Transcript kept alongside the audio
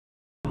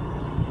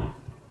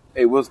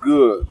Hey, what's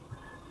good?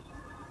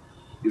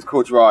 It's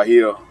Coach Rod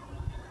here.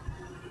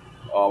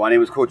 My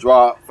name is Coach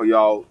Rod. For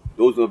y'all,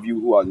 those of you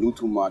who are new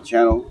to my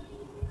channel,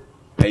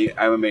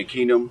 I'm a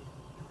Kingdom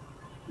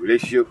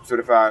relationship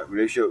certified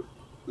relationship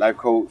life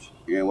coach,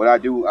 and what I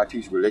do, I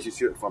teach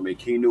relationships from a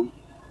kingdom,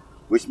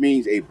 which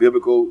means a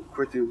biblical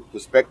Christian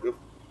perspective,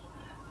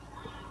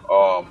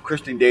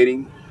 Christian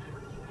dating.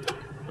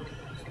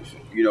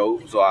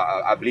 So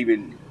I believe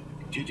in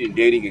teaching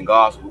dating in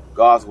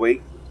God's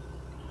way.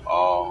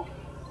 Um,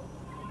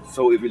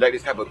 so if you like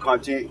this type of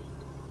content,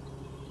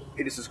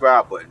 hit the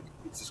subscribe button.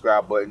 Hit the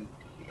subscribe button,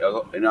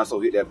 and also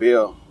hit that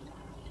bell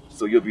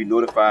so you'll be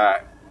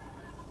notified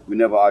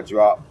whenever I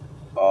drop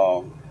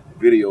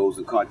videos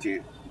and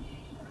content.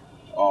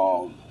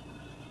 Um,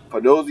 for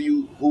those of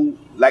you who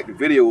like the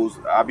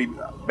videos, I'll be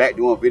back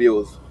doing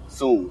videos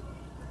soon,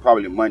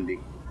 probably Monday.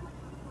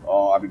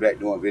 I'll be back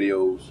doing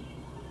videos.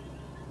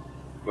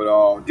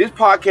 But this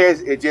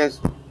podcast is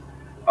just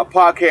a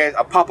podcast,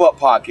 a pop-up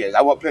podcast.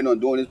 I wasn't planning on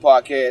doing this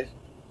podcast,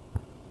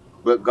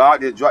 but God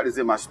just dropped this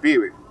in my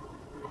spirit.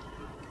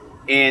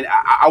 And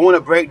I want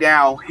to break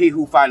down he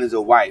who finds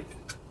a wife.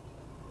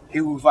 He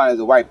who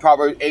finds a wife.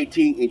 Proverbs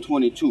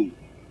 18:22.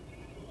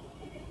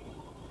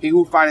 He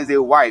who finds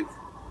a wife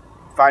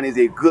finds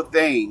a good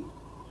thing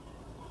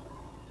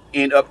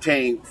and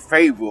obtain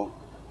favor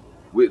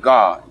with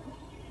God.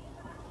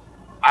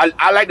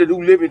 I like the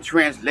New Living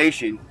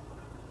Translation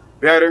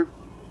better.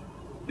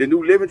 The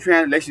New Living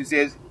Translation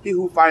says, he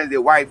who finds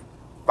a wife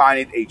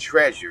findeth a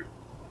treasure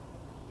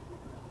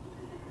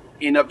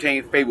and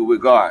obtain favor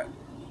with God.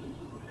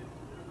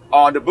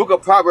 The book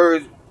of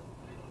Proverbs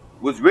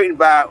was written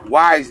by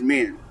wise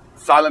men.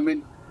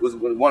 Solomon was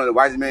one of the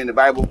wisest men in the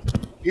Bible.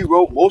 He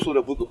wrote most of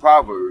the book of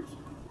Proverbs.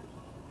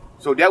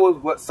 So that was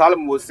what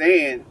Solomon was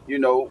saying,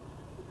 in the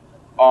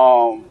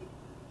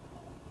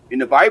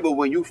Bible,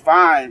 when you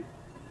find,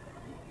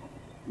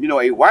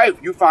 a wife,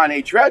 you find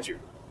a treasure.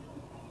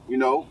 I'm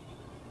going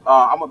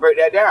to break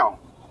that down.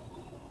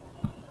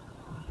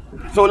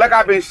 So like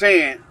I've been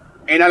saying,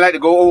 and I like to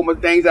go over my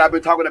things that I've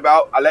been talking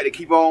about. I like to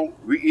keep on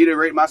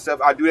reiterating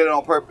myself. I do that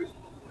on purpose.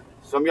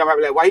 Some of y'all might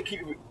be like, why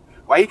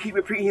he keep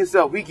repeating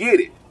himself? We get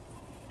it.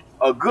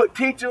 A good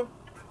teacher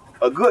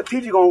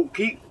gonna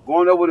keep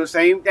going over the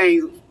same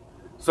things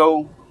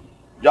so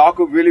y'all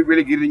could really,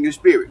 really get it in your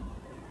spirit.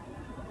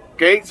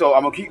 Okay, so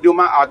I'm gonna keep doing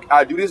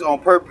I do this on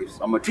purpose.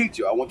 I'm a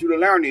teacher. I want you to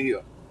learn it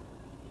here.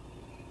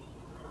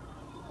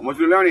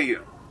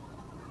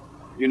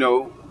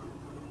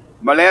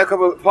 My last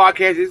couple of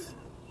podcasts,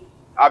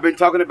 I've been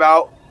talking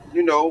about,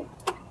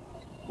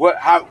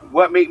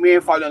 what make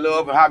men fall in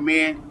love and how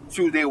men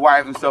choose their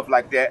wives and stuff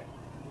like that.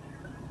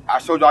 I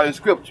showed y'all in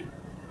scripture,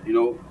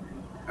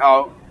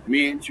 how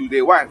men choose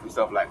their wives and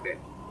stuff like that.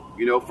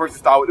 First it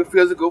starts with the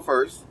physical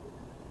first,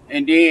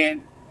 and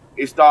then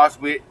it starts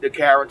with the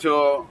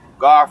character,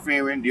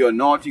 God-fearing, the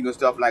anointing and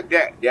stuff like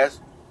that. That's,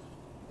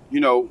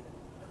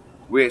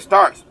 where it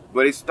starts.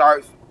 But it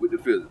starts with the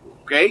physical,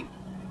 okay?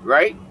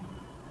 Right?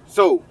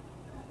 So,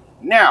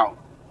 now,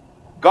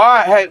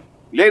 God had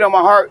laid on my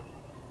heart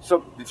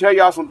to tell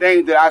y'all some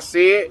things that I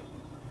said.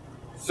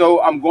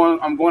 So I'm going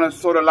to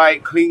sort of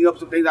like clean up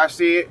some things I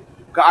said.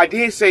 Cause I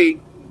did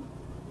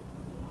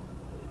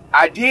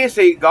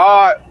say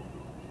God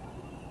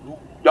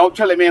don't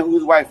tell a man who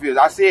his wife is.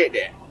 I said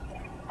that.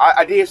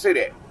 I did say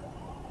that.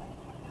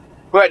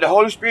 But the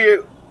Holy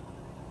Spirit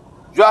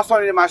dropped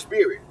something in my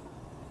spirit.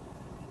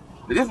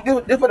 This is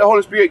what the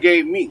Holy Spirit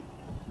gave me.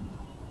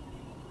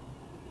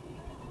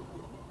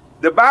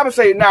 The Bible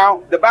say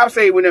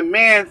when a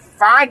man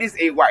findeth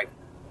a wife.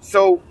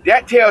 So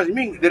that tells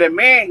me that a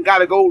man got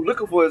to go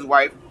looking for his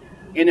wife,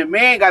 and a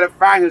man got to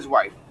find his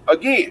wife.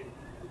 Again,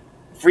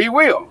 free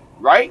will,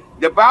 right?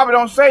 The Bible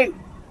don't say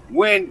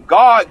when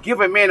God give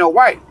a man a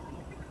wife.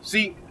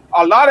 See,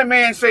 a lot of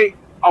men say,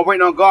 I'm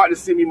waiting on God to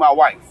send me my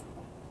wife.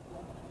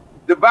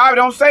 The Bible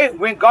don't say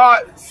when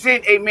God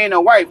sent a man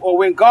a wife or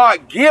when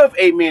God give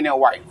a man a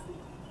wife.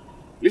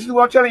 Listen to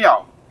what I'm telling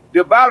y'all.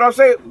 The Bible don't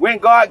say when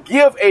God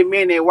give a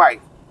man a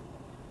wife.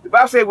 The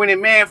Bible says when a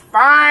man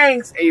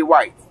finds a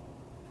wife.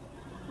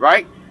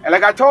 Right? And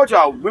like I told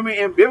y'all, women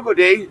in biblical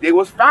days, they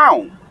was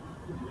found.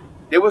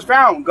 They was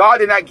found. God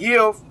did not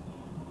give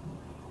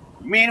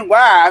men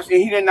wives,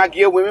 and he did not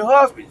give women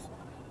husbands.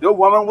 The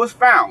woman was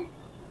found.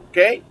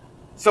 Okay?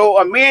 So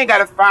a man got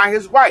to find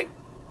his wife.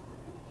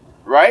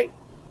 Right?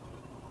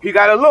 He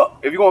got to look.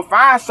 If you're going to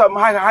find something,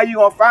 how you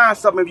going to find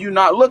something if you're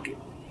not looking?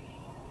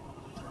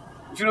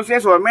 You see what I'm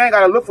saying? So a man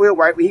got to look for his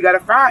wife, and he got to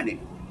find it.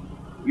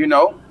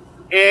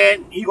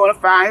 And he going to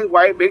find his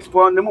wife based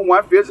upon, number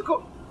one,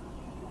 physical.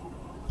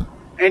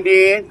 And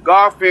then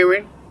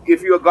God-fearing,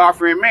 if you're a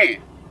God-fearing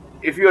man.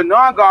 If you're a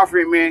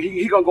non-God-fearing man,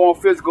 he going to go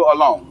on physical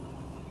alone.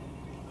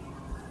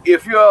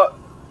 If you're a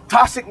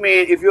toxic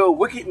man, if you're a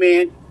wicked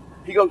man,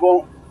 he going to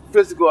go on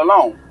physical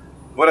alone.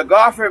 But a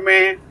God-fearing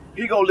man,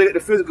 he going to look at the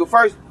physical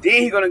first,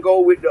 then he going to go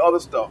with the other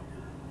stuff.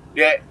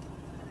 That,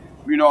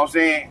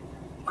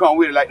 come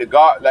with it,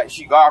 like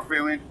she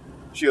God-fearing,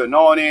 she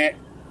anointed,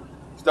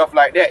 stuff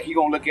like that. He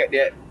going to look at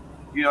that,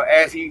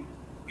 as he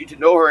get to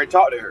know her and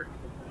talk to her.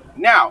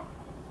 Now,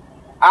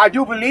 I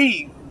do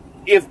believe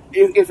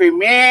if a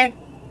man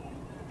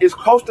is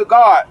close to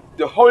God,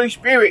 the Holy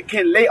Spirit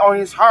can lay on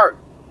his heart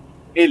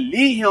and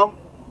lead him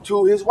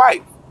to his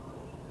wife.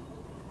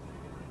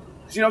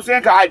 See what I'm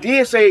saying? Because I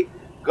did say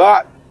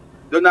God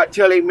does not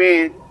tell a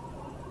man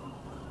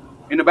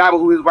in the Bible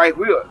who his wife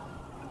will.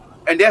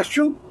 And that's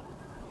true.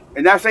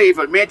 And I say if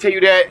a man tell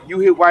you that you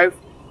his wife,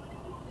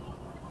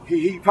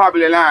 he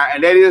probably lying.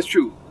 And that is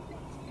true.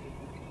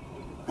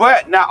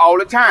 But not all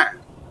the time.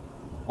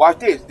 Watch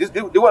this. This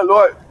what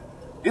Lord,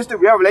 this is the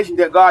revelation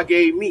that God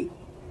gave me.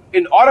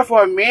 In order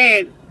for a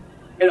man,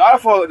 in order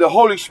for the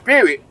Holy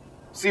Spirit,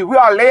 see, we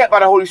are led by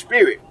the Holy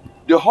Spirit.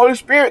 The Holy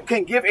Spirit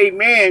can give a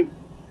man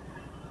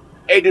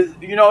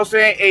you know what I'm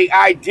saying, a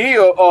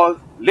idea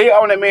or lay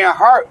on a man's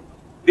heart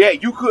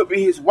that you could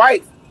be his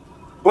wife.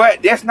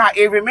 But that's not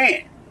every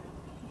man.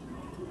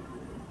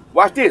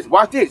 Watch this.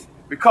 Watch this.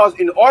 Because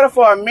in order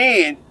for a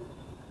man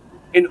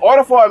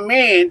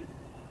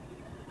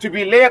to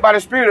be led by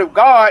the Spirit of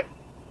God,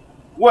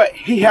 what?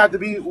 He has to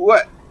be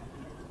what?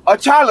 A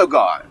child of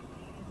God.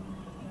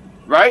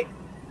 Right?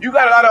 You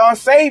got a lot of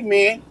unsaved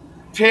men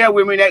tell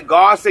women that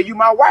God said, you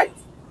my wife.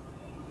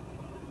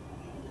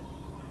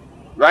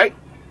 Right?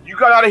 You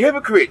got a lot of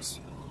hypocrites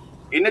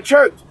in the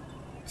church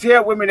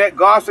tell women that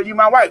God said, you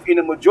my wife. And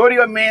the majority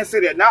of men say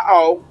that, not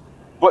all,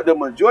 but the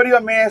majority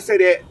of men say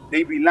that,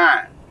 they be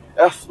lying.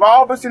 A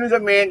small percentage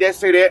of men that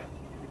say that,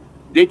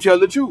 they tell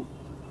the truth.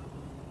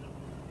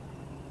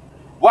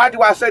 Why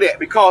do I say that?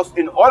 Because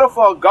in order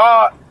for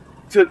God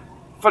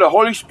for the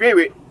Holy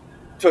Spirit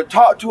to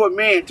talk to a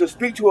man, to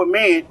speak to a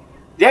man,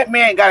 that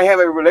man got to have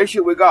a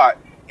relationship with God.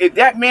 If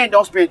that man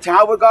don't spend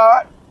time with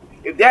God,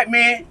 if that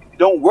man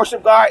don't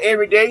worship God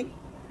every day,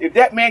 if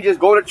that man just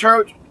go to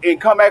church and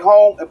come back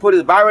home and put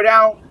his Bible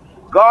down,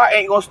 God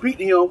ain't going to speak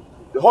to him.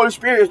 The Holy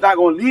Spirit is not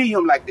going to lead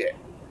him like that.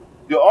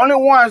 The only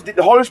ones that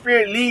the Holy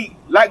Spirit lead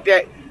like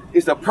that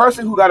is the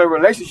person who got a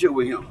relationship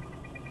with him.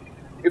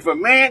 If a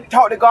man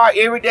talk to God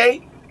every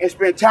day and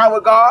spend time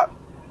with God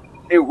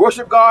and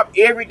worship God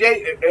every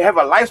day and have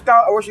a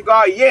lifestyle of worship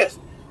God, yes.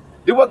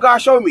 Do what God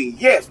showed me.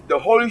 Yes, the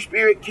Holy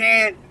Spirit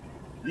can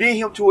lead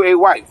him to a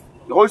wife.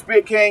 The Holy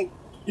Spirit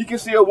he can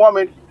see a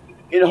woman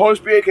and the Holy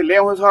Spirit can lay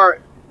on his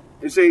heart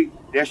and say,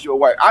 that's your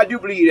wife. I do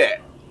believe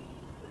that.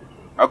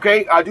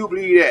 Okay? I do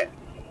believe that.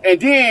 And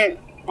then,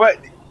 but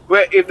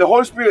if the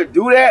Holy Spirit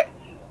do that,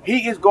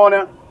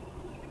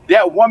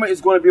 that woman is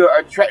going to be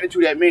attracted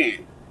to that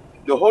man.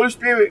 The Holy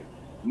Spirit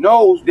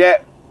knows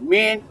that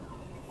men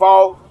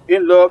fall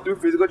in love through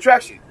physical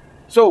attraction.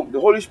 So the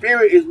Holy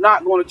Spirit is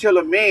not going to tell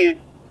a man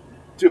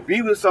to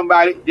be with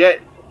somebody that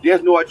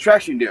there's no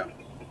attraction there.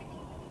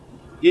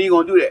 He ain't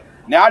going to do that.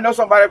 Now, I know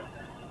somebody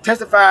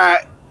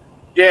testified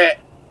that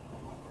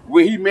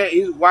when he met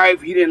his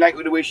wife, he didn't like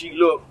the way she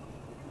looked.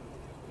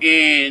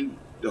 And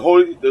the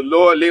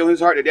Lord laid on his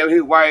heart that that was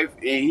his wife,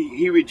 and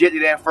he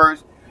rejected that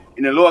first.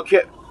 And the Lord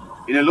kept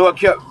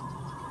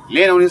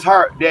laying on his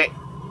heart that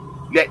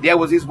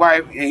was his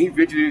wife, and he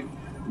eventually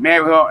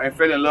married her and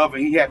fell in love,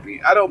 and he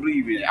happy. I don't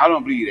believe in it. I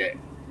don't believe that.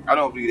 I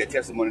don't believe that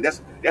testimony.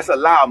 That's a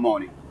lie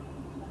money.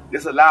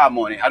 That's a lie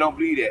money. I don't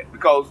believe that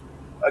because,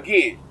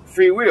 again,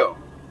 free will.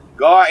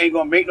 God ain't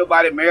gonna make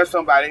nobody marry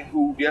somebody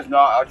who there's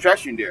no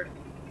attraction there.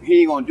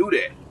 He ain't gonna do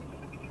that.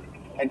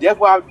 And that's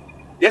why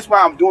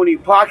I'm doing these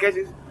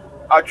podcasts.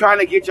 I'm trying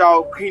to get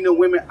y'all kingdom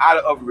women out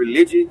of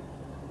religion.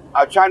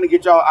 I'm trying to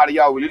get y'all out of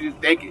y'all religious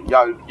thinking,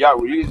 y'all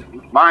religious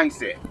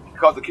mindset.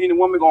 Because the kingdom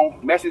woman gonna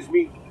message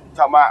me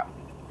talking about,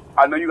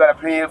 I know you got a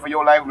plan for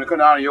your life when it comes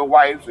down to your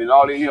wife and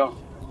all that here,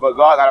 but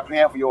God got a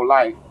plan for your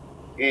life,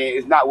 and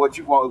it's not what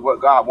you want, it's what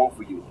God wants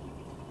for you.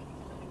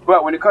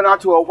 But when it comes down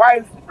to a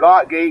wife,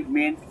 God gave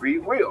men free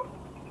will.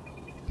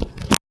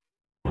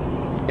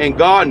 And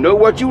God know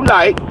what you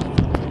like,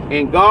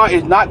 and God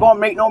is not going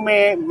to make no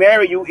man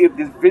marry you if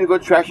this physical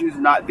attraction is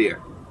not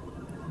there.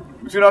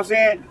 You see what I'm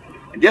saying?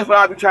 And that's what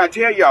I be trying to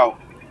tell y'all.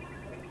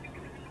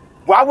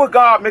 Why would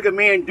God make a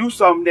man do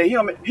something that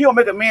he'll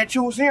make a man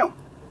choose him?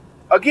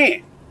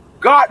 Again,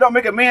 God don't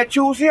make a man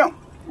choose him,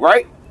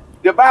 right?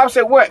 The Bible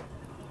said what?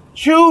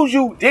 Choose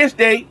you this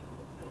day.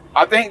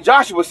 I think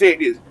Joshua said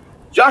this.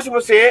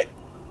 Joshua said,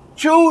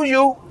 choose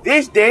you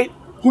this day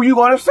who you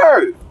going to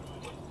serve.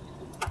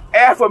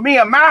 As for me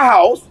and my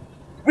house,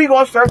 we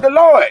going to serve the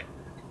Lord.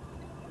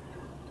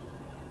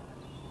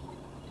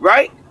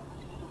 Right?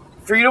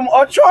 Freedom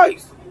of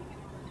choice.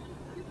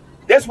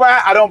 That's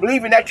why I don't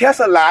believe in that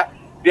Tesla lie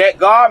that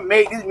God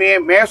made this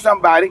man marry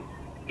somebody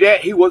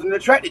that he wasn't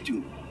attracted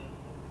to.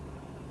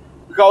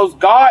 Because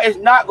God is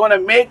not going to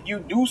make you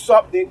do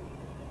something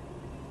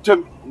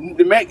to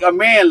make a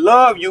man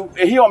love you,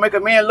 and he don't make a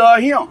man love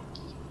him.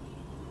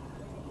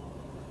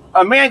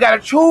 A man got to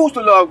choose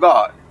to love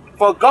God.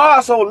 For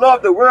God so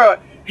loved the world,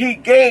 he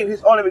gave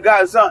his only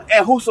begotten son,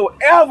 and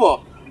whosoever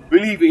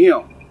believe in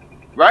him.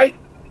 Right?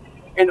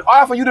 In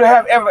order for you to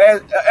have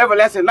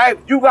everlasting life,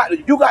 you got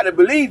to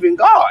believe in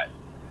God.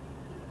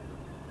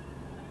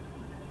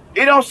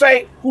 It don't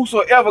say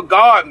whosoever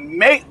God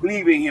make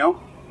believe in him.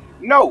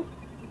 No.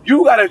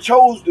 You gotta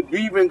choose to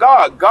believe in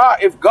God.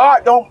 If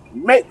God don't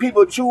make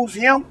people choose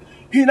him,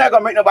 he's not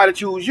gonna make nobody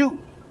choose you.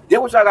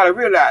 That's what y'all gotta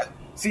realize.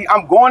 See,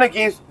 I'm going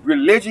against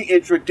religion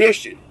and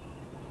tradition.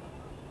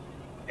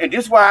 And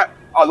this is why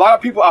a lot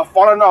of people are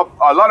falling off.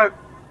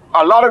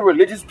 A lot of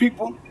religious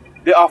people,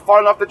 they are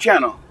falling off the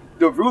channel.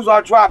 The views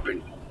are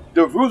dropping.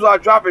 The views are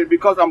dropping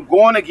because I'm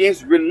going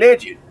against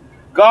religion.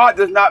 God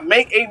does not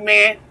make a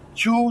man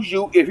choose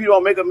you if he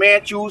don't make a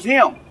man choose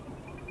him.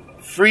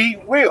 Free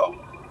will.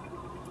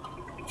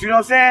 You know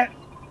what I'm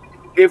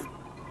saying?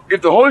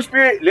 If the Holy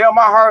Spirit lay on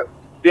my heart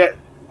that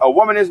a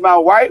woman is my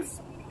wife,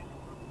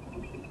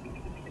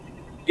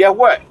 guess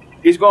what?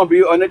 It's going to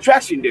be an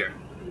attraction there.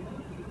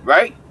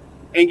 Right?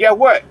 And guess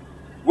what?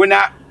 When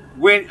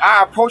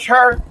I approach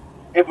her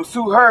and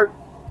pursue her,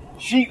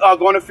 she are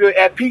going to feel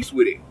at peace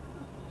with it.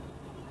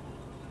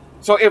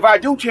 So if I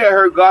do tell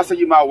her, God said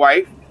you're my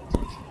wife,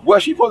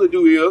 what she's supposed to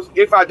do is,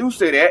 if I do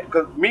say that,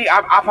 because me,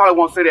 I probably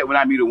won't say that when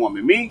I meet a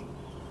woman. Me,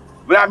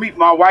 when I meet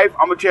my wife,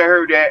 I'm going to tell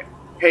her that,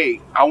 hey,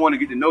 I want to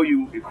get to know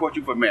you and court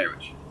you for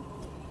marriage.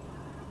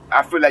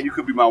 I feel like you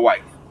could be my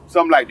wife.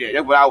 Something like that.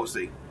 That's what I would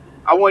say.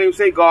 I won't even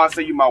say, God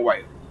say you're my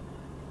wife.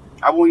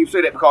 I won't even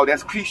say that because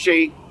that's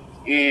cliche,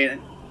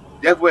 and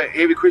that's what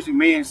every Christian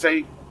man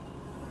say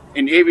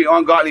and every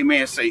ungodly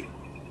man say.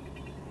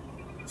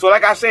 So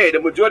like I said, the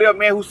majority of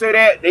men who say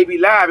that, they be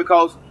lying,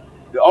 because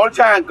the only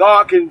time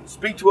God can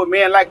speak to a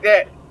man like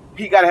that,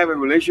 he got to have a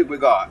relationship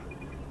with God.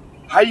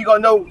 How you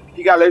going to know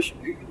he got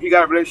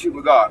a relationship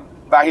with God?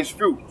 By his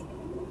fruit.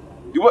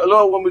 Do what the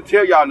Lord want me to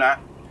tell y'all now.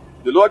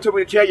 The Lord told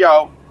me to tell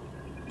y'all,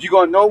 you're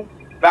going to know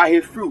by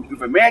his fruit.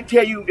 If a man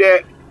tell you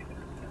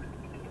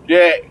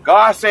that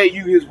God say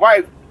you his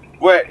wife,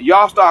 but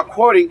y'all start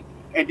quoting,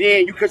 and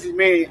then you catch this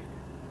man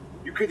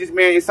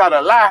inside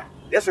a lie,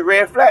 that's a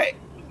red flag.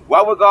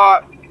 Why would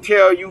God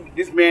tell you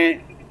this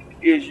man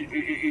is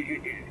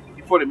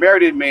for to marry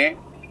this man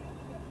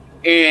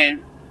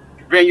and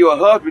bring you a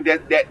husband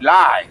that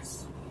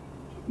lies?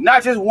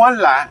 Not just one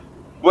lie,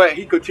 but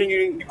he caught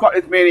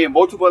this man in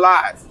multiple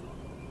lies.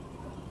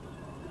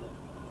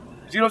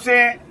 See what I'm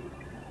saying?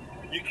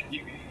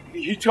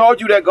 He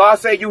told you that God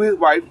said you his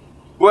wife,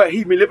 but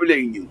he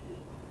manipulating you.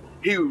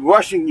 He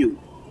rushing you.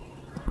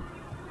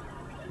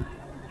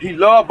 He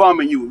love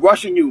bombing you,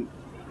 rushing you.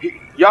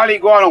 Y'all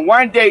ain't going on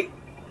one date,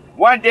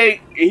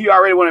 and he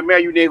already want to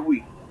marry you next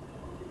week.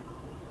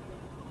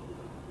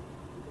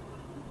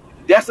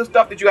 That's the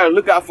stuff that you got to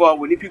look out for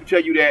when these people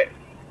tell you that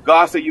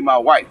God said you my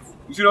wife.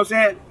 You see what I'm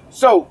saying?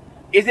 So,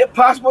 is it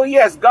possible?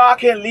 Yes, God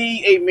can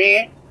lead a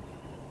man,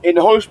 and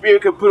the Holy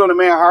Spirit can put on a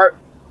man's heart,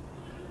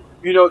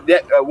 you know,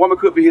 that a woman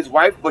could be his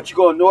wife, but you're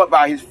going to know it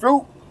by his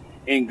fruit,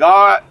 and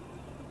God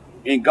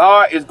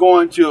is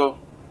going to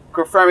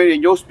confirm it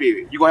in your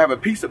spirit. You're going to have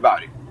a peace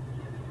about it.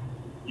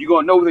 You're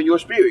going to know within your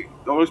spirit.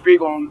 The Holy Spirit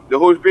going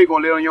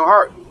to lay on your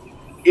heart.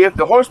 If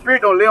the Holy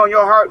Spirit don't lay on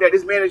your heart that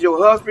this man is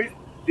your husband,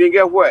 then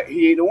guess what?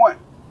 He ain't the one.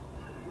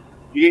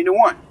 He ain't the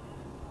one.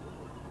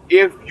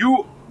 If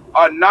you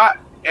are not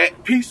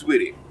at peace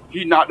with it,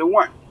 he's not the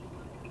one.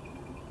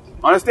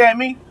 Understand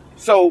me?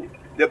 So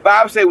the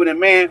Bible says when a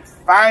man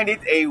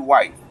findeth a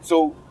wife.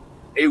 So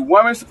a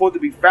woman's supposed to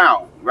be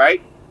found,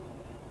 right?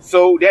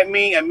 So that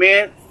means a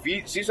man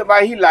see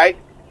somebody he like.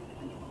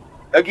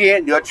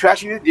 Again, the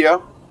attraction is there.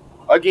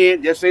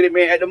 Again, just say the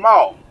man at the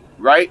mall,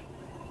 right?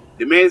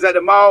 The man is at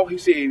the mall. He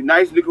see a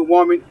nice looking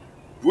woman,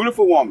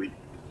 beautiful woman,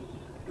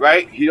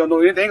 right? He don't know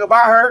anything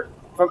about her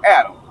from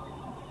Adam.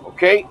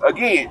 Okay?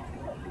 Again,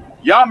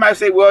 y'all might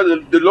say, well,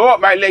 the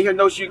Lord might let him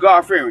know she's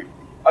God-fearing.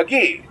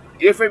 Again,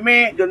 if a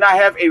man does not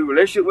have a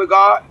relationship with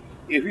God,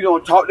 if he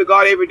don't talk to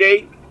God every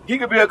day, he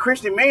could be a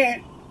Christian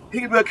man.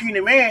 He could be a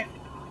kingdom man.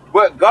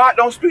 But God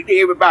don't speak to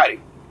everybody.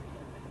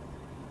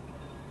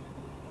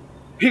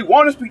 He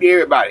wants to speak to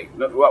everybody.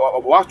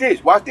 Watch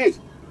this. Watch this.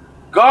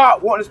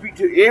 God wants to speak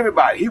to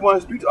everybody. He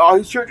wants to speak to all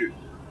his children.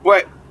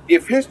 But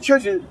if his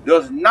children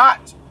does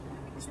not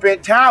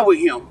spend time with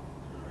him,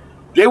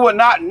 they will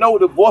not know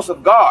the voice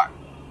of God.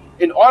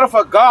 In order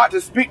for God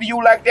to speak to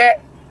you like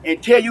that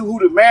and tell you who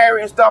to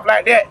marry and stuff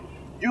like that,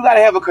 you got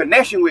to have a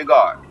connection with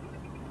God.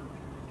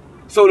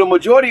 So the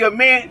majority of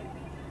men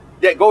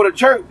that go to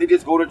church, they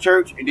just go to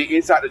church and they're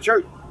inside the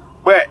church.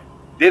 But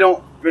they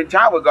don't spend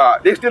time with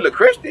God. They're still a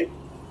Christian.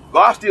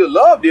 God still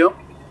loves them.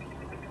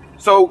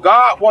 So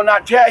God will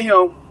not tell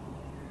him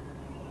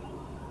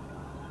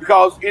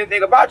because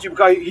anything about you,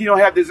 because he don't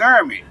have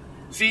discernment.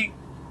 See,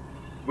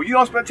 when you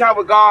don't spend time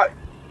with God,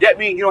 that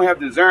means you don't have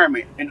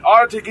discernment. In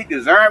order to get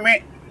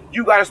discernment,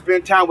 you got to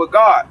spend time with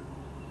God.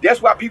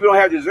 That's why people don't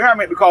have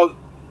discernment, because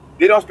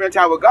they don't spend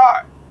time with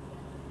God.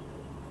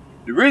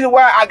 The reason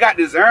why I got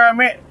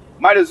discernment,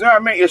 my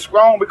discernment is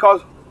strong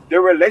because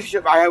the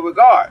relationship I have with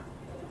God.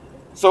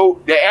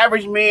 So the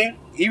average man,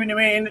 even the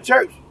man in the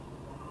church,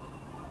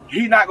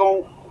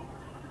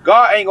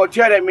 God ain't gonna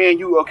tell that man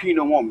you a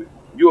kingdom woman,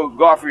 you a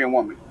God-fearing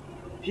woman.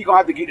 He gonna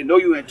have to get to know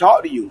you and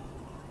talk to you.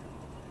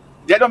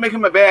 That don't make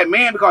him a bad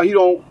man, because he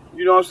don't,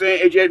 you know what I'm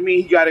saying? It just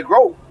means he gotta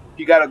grow.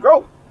 He gotta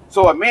grow.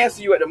 So a man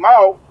see you at the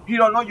mall He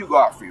don't know you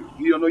God-fearing.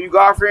 He don't know you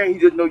God-fearing. He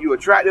just know you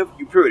attractive,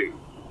 you pretty.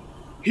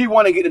 He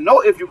want to get to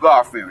know if you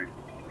God-fearing,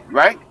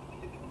 right?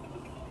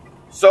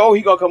 So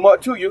he gonna come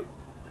up to you.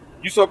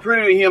 You so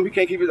pretty to him, he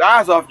can't keep his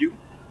eyes off you.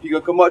 He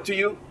gonna come up to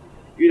you,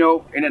 you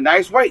know, in a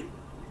nice way.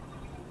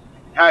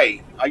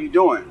 Hey, how you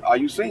doing? Are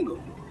you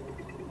single?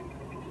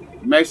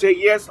 You may say,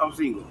 yes, I'm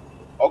single.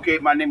 Okay,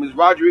 my name is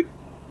Roderick.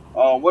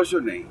 What's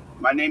your name?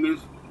 My name is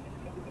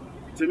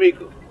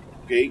Tamika.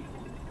 Okay.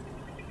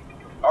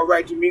 All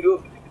right,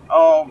 Tamika.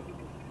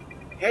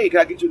 Hey, can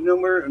I get your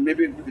number and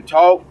maybe we can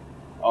talk?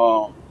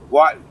 Go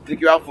out,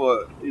 take you out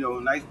for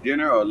a nice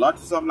dinner or lunch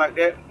or something like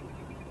that.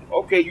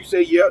 Okay, you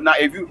say yeah. Now,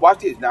 if you watch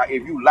this, now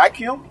if you like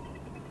him,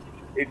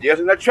 if there's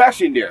an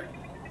attraction there,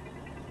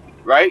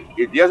 right?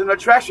 If there's an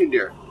attraction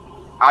there,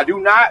 I do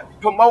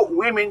not promote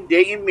women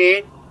dating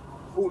men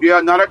who they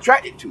are not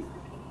attracted to.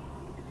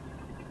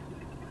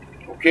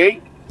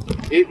 Okay,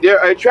 if there's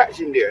an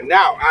attraction there.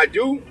 Now, I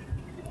do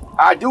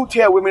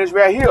tell women this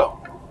right here.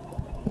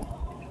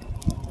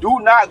 Do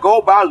not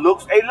go by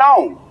looks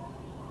alone.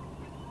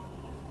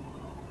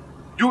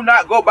 Do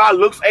not go by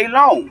looks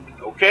alone,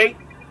 okay?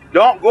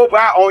 Don't go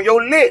by on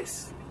your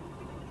list,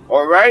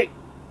 all right?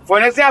 For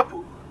an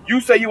example, you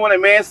say you want a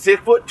man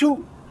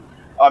 6'2".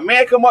 A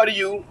man come up to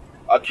you,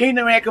 a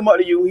kingdom man come up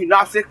to you, he's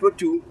not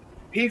 6'2",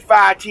 he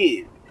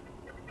 5'10",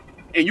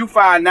 and you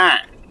 5'9".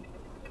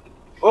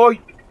 Or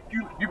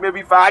you may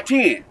be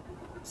 5'10",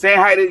 same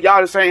height as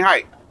y'all the same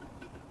height.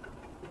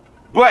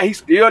 But he's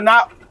still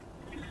not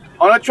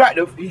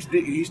unattractive. He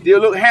still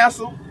look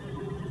handsome.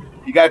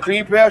 He got a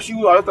clean pair of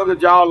shoes, all the stuff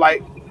that y'all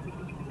like.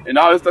 And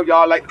all this stuff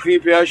y'all like,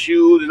 clean pair of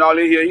shoes and all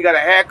in here. He got a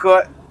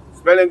haircut,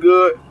 smelling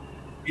good.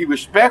 He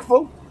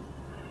respectful.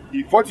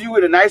 He talks to you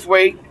in a nice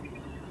way.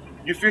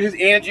 You feel his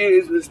energy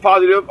is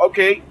positive.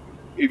 Okay.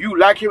 If you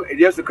like him, and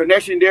there's a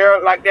connection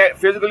there like that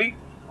physically,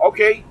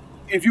 okay.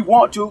 If you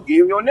want to,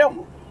 give him your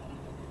number.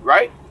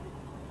 Right?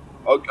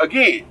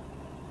 Again,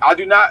 I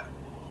do not,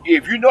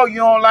 if you know you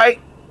don't like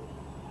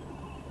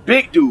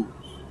big dudes,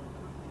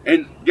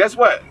 and guess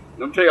what?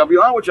 Let me tell you, I'll be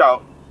honest with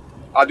y'all.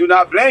 I do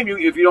not blame you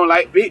if you don't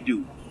like big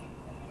dudes.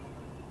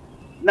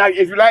 Now,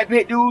 if you like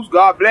big dudes,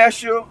 God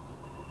bless you.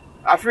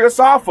 I feel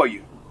sorry for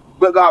you,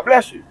 but God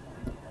bless you.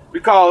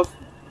 Because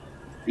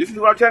this is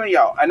what I'm telling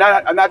y'all. I'm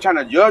not trying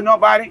to judge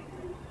nobody.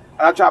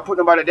 I'm not trying to put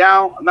nobody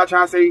down. I'm not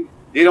trying to say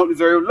they don't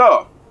deserve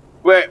love.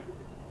 But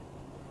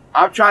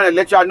I'm trying to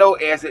let y'all know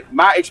as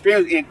my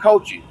experience in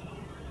coaching.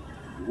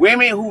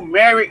 Women who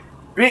marry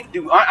big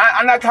dudes,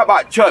 I'm not talking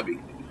about chubby.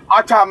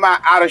 I'm talking about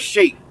out of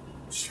shape,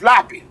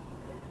 sloppy.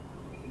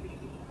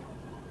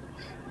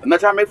 I'm not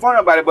trying to make fun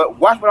of anybody, but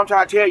watch what I'm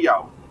trying to tell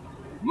y'all.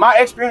 My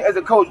experience as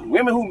a coach,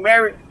 women who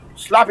marry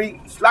sloppy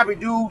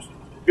dudes,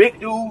 big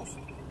dudes,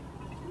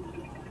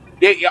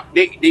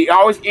 they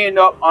always end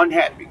up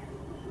unhappy.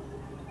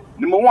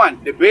 Number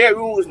one, the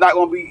bedroom is not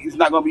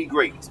gonna be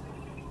great.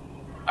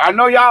 I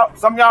know y'all,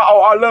 some of y'all,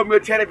 oh, I love me a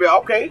teddy bear.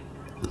 Okay,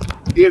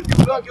 if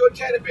you love your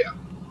teddy bear,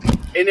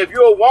 and if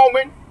you're a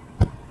woman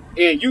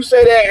and you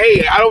say that,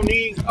 hey, I don't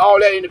need all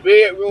that in the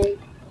bedroom,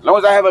 as long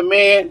as I have a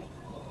man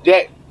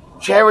that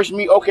cherish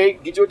me, okay,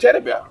 get you a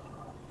teddy bear.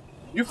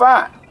 You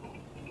fine.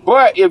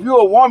 But if you're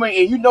a woman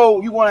and you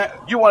know you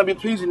wanna be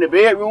pleased in the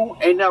bedroom,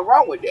 ain't nothing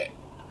wrong with that.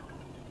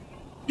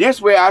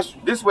 This way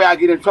I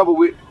get in trouble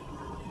with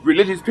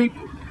religious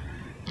people.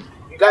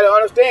 You gotta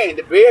understand,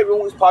 the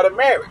bedroom is part of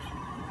marriage.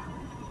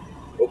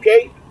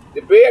 Okay?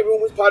 The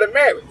bedroom is part of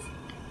marriage.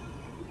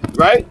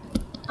 Right?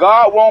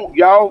 God want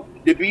y'all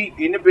to be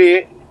in the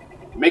bed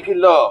making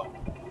love.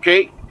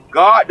 Okay?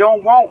 God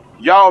don't want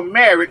y'all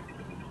married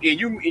and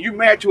you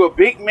married to a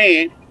big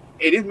man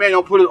and this man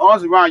don't put his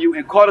arms around you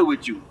and cuddle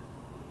with you.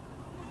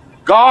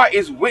 God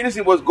is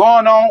witnessing what's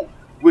going on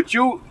with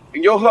you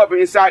and your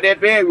husband inside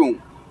that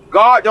bedroom.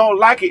 God don't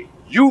like it.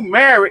 You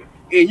married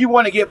and you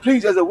want to get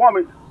pleased as a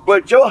woman,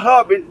 but your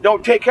husband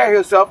don't take care of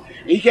himself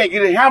and he can't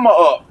get his hammer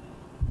up.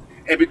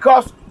 And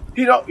because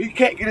he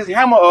can't get his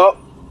hammer up,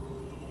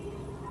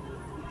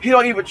 he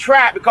don't even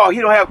try because he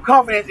don't have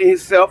confidence in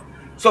himself,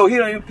 so he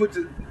don't even put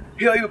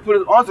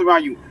his arms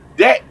around you.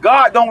 That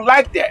God don't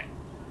like that.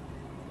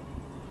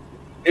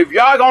 If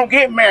y'all gonna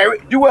get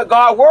married, do what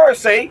God's word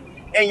say,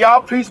 and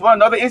y'all please one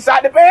another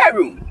inside the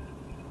bedroom.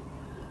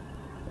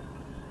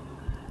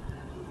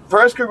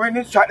 1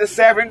 Corinthians chapter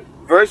 7,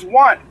 verse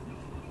 1.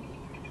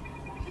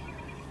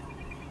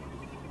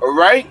 All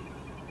right?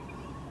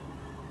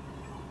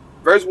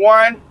 Verse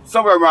 1,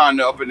 somewhere around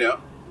there, up in there.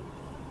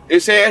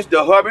 It says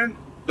the husband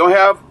don't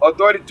have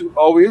authority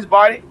over his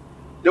body.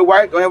 The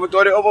wife don't have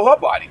authority over her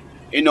body.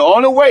 And the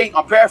only way,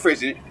 I'm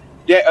paraphrasing it,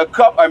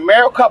 that a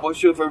married couple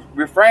should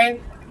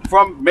refrain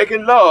from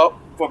making love,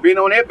 for being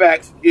on their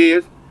backs,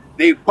 is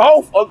they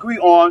both agree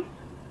on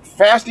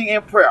fasting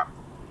and prayer.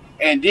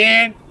 And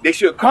then they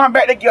should come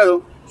back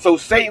together so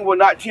Satan will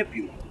not tempt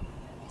you.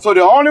 So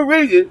the only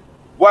reason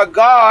why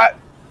God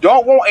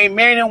don't want a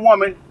man and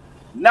woman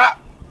not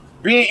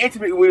being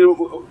intimate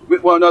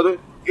with one another,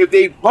 if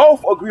they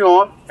both agree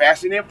on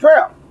fasting and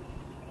prayer.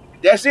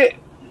 That's it.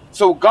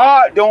 So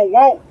God don't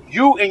want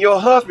you and your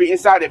husband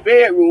inside the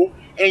bedroom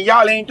and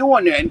y'all ain't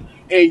doing nothing,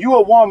 and you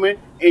a woman,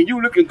 and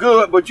you looking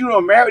good, but you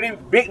don't marry this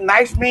big,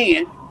 nice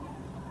man,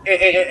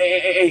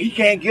 and he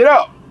can't get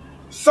up.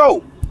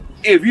 So,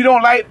 if you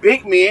don't like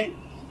big men,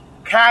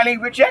 kindly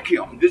reject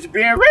him. Just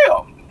being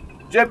real.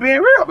 Just being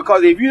real.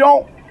 Because if you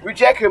don't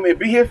reject him and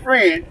be his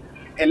friend,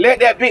 and let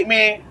that big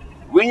man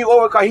win you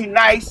over because he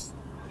nice,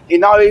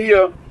 and all of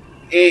here, and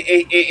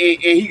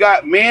he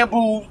got man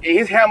boobs, and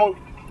his hammer,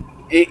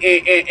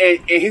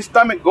 and his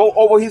stomach go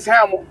over his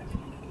hammer,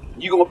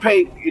 you're going to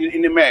pay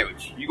in the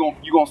marriage. You're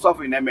gonna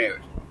suffer in that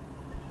marriage.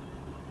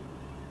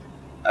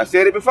 I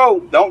said it before.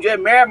 Don't just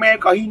marry a man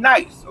because he's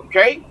nice,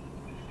 okay?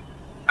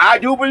 I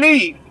do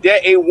believe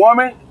that a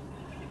woman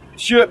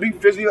should be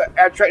physically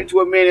attracted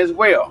to a man as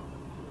well.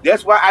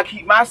 That's why I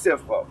keep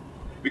myself up.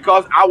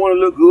 Because I want to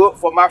look good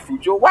for my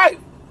future wife.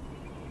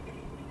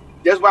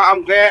 That's why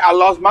I'm glad I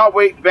lost my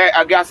weight back.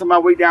 I got some of my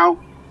weight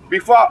down.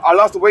 Before I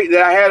lost the weight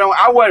that I had on,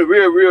 I wasn't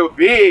real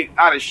big,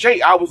 out of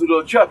shape. I was a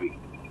little chubby.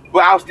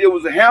 But I still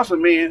was a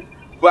handsome man.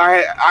 But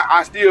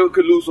I still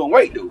could lose some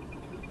weight, though.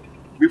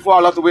 Before I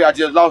lost the weight, I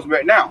just lost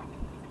right now.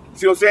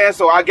 See what I'm saying?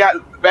 So I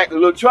got back a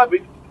little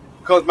chubby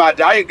because my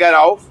diet got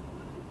off.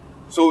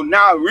 So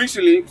now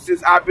recently,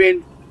 since I've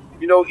been,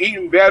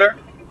 eating better,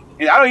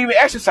 and I don't even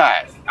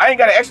exercise. I ain't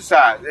got to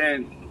exercise.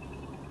 And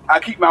I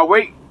keep my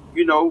weight,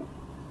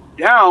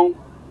 down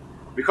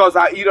because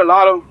I eat a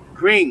lot of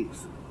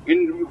greens.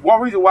 And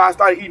one reason why I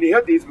started eating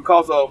healthy is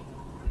because of,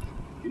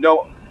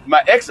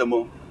 my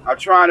eczema. I'm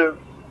trying to,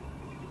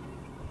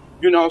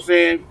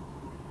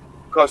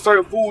 because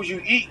certain foods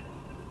you eat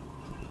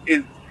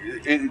is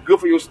good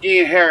for your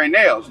skin, hair, and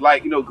nails.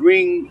 Like,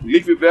 green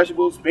leafy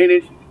vegetables,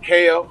 spinach,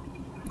 kale,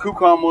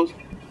 cucumbers.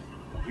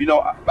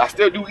 I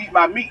still do eat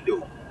my meat,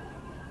 though.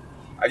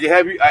 I just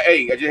had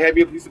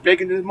me a piece of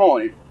bacon this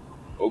morning.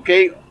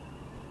 Okay?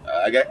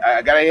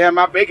 I gotta have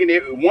my bacon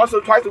once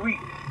or twice a week.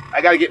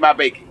 I gotta get my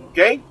bacon,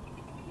 okay?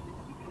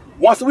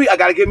 Once a week, I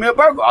gotta get me a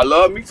burger. I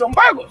love me some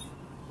burgers.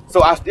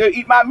 So I still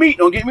eat my meat,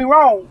 don't get me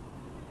wrong.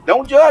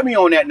 Don't judge me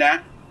on that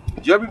now.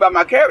 Judge me by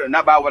my character,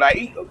 not by what I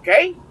eat,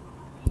 okay?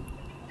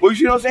 But you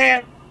see what I'm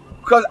saying?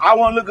 Because I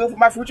want to look good for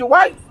my future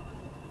wife.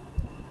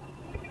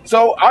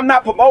 So I'm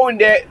not promoting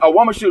that a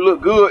woman should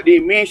look good,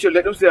 then men should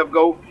let themselves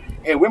go,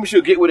 and women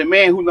should get with a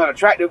man who's not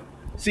attractive.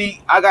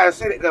 See, I gotta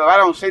say that, because if I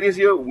don't say this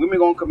here, women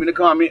gonna come in the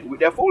comment with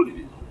that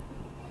foolishness.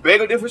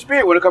 Beg a different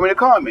spirit when they come in the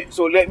comment.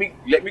 So let me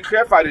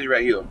clarify this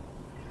right here.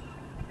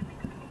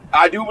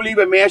 I do believe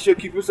a man should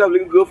keep himself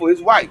looking good for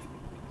his wife.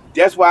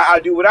 That's why I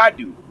do what I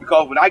do.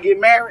 Because when I get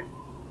married,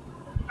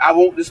 I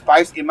want the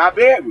spice in my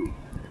bedroom.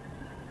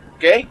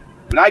 Okay?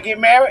 When I get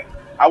married,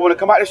 I want to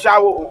come out the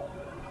shower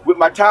with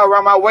my towel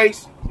around my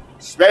waist,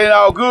 smelling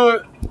all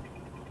good,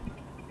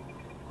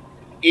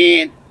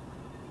 and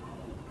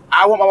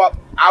I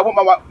want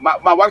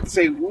my wife to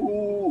say,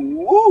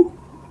 "Ooh,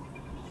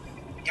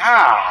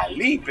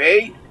 golly,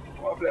 babe,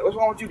 what's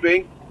wrong with you,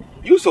 babe?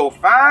 You so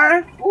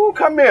fine. Ooh,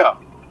 come here."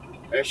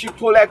 And she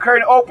pull that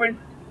curtain open,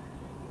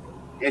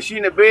 and she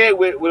in the bed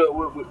with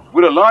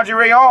a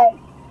lingerie on.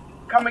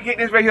 Come and get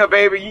this right here,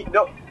 baby.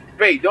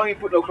 Babe, don't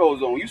even put no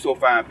clothes on. You so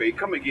fine, babe.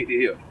 Come and get it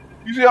here.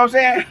 You see what I'm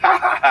saying?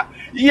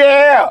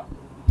 Yeah.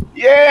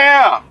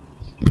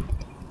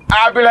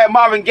 I'll be like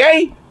Marvin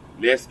Gaye.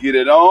 Let's get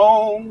it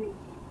on.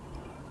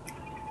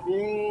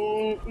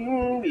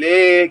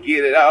 Let's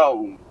get it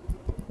on.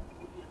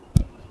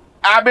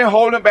 I've been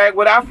holding back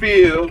what I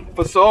feel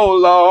for so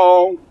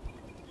long.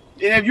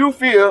 And if you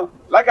feel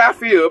like I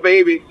feel,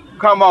 baby,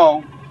 come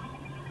on.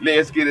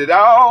 Let's get it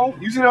on.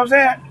 You see what I'm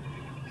saying?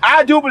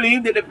 I do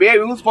believe that the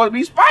bedroom is supposed to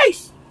be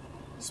spice.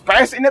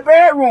 Spice in the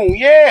bedroom,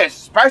 yes.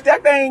 Spice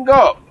that thing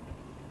up.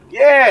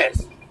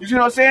 Yes. You see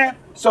what I'm saying?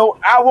 So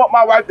I want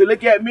my wife to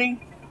look at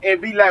me and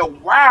be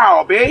like,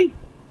 wow, babe,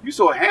 you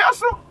so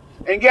handsome.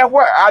 And guess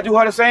what? I do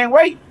her the same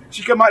way.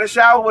 She come out the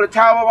shower with a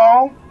towel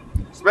on,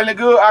 smelling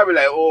good. I be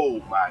like,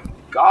 oh my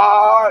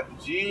God,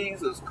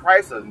 Jesus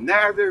Christ of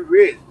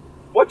Nazareth.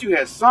 What you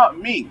had sunk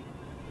me?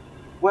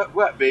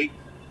 What, babe?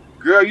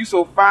 Girl, you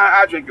so fine,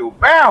 I drink your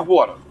bath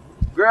water.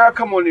 Girl,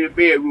 come on in the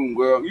bedroom,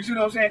 girl. You see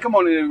what I'm saying? Come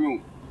on in the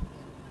room.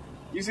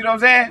 You see what I'm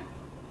saying?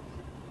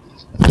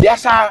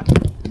 That's how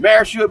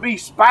marriage should be,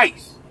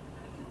 spice.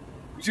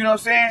 You see what I'm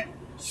saying?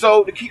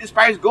 So to keep the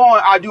spice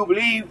going, I do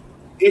believe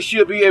it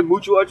should be a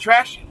mutual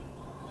attraction.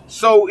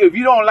 So if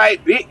you don't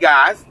like big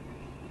guys,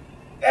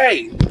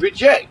 hey,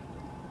 reject.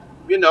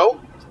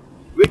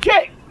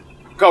 Reject.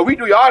 Because we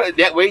do y'all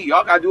that way.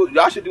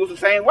 Y'all should do it the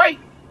same way.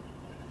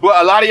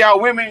 But a lot of y'all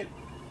women,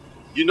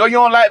 you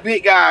don't like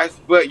big guys,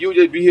 but you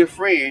just be his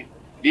friend.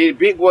 Then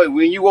big boy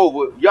win you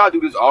over. Y'all do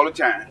this all the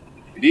time.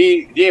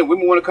 Then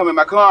women want to come in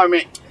my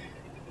comment.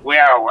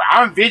 Well,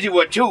 I'm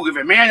visual too. If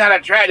a man's not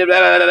attractive, blah,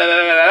 blah, blah, blah,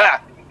 blah, blah.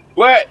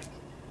 But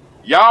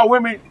y'all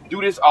women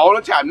do this all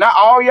the time. Not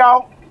all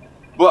y'all,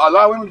 but a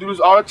lot of women do this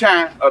all the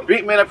time. A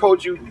big man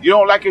approach you. You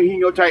don't like him, he ain't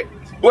your type.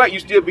 But you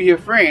still be his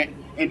friend.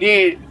 And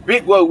then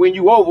big boy win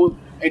you over.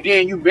 And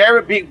then you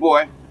marry big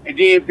boy. And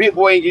then big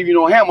boy ain't give you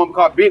no hammer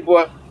because big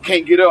boy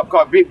can't get up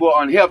because big boy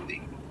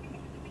unhealthy.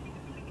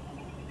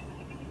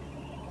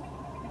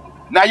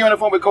 Now you're on the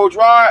phone with Coach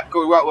Rod.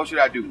 Coach Rod, what should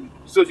I do?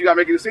 So you got to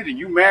make a decision.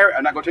 You married.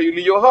 I'm not going to tell you to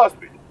leave your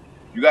husband.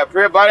 You got to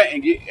pray about it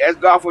and ask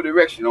God for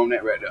direction on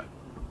that right there.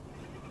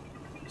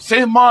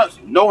 6 months,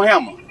 no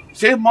hammer.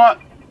 6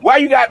 months.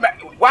 Why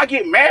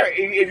get married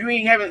if you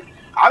ain't having?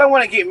 I don't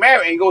want to get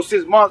married and go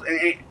 6 months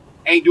and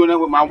ain't doing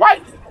nothing with my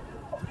wife.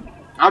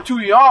 I'm too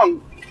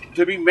young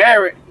to be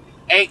married.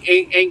 Ain't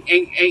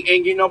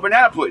getting no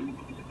banana pudding.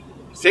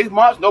 6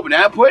 months, no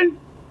banana pudding.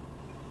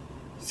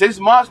 6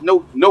 months,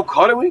 no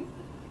cuddling.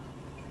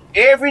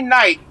 Every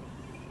night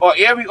or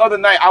every other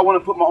night, I want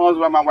to put my arms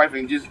around my wife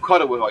and just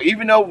cuddle with her.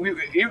 Even though we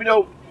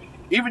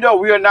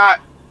are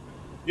not,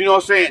 you know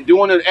what I'm saying,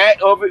 doing an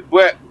act of it,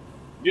 but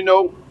you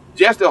know,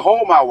 just to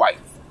hold my wife.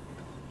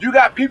 You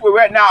got people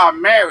right now are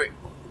married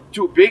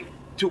to big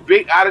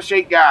out of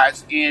shape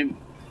guys, and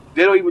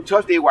they don't even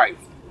touch their wife.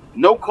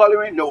 No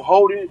cuddling, no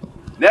holding.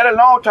 Let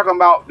alone talking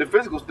about the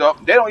physical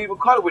stuff. They don't even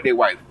cuddle with their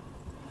wife.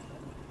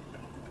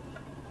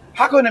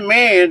 How can a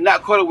man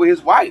not cuddle with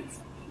his wife?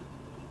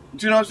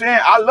 You know what I'm saying?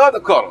 I love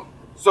to cuddle.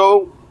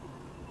 So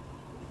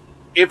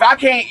if I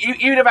can't,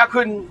 even if I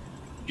couldn't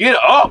get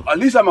up, at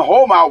least I'm gonna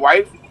hold my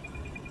wife.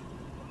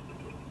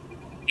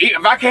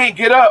 If I can't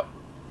get up,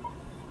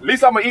 at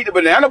least I'm gonna eat the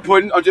banana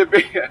pudding. I'm just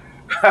being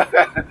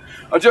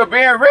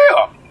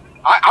real.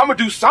 I'm gonna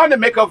do something to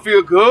make her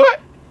feel good.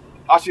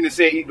 I shouldn't have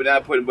said eat banana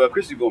pudding, but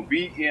Chrissy's gonna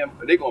be in.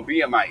 They're gonna be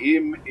in my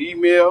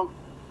email.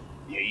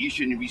 Yeah, you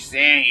shouldn't be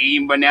saying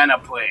eating banana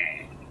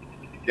pudding.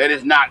 That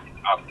is not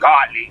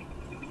godly.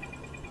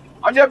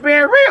 I'm just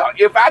being real.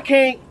 If I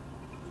can't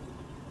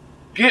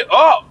get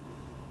up,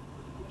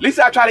 at least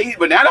I try to eat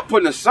banana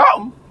pudding or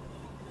something.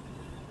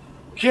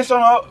 Kiss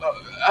on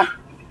her.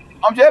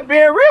 I'm just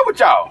being real with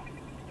y'all.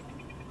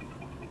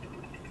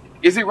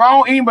 Is it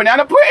wrong eating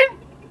banana pudding?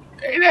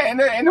 Ain't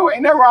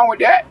nothing wrong with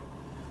that.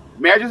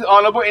 Marriage is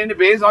honorable and the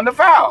bed is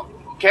undefiled.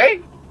 Okay?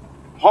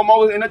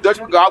 Homo in the Dutch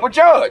with God will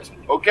judge.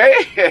 Okay?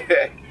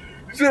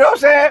 You see what I'm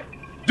saying?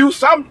 Do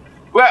something.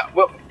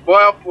 Well,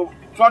 what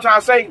I'm trying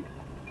to say,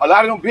 a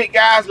lot of them big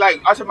guys, like,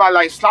 I talking about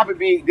like sloppy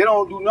beans, they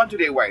don't do nothing to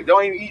their wife. They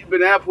don't even eat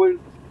banana pudding.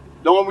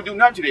 Don't even do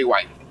nothing to their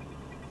wife.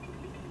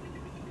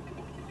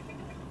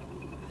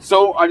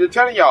 So I'm just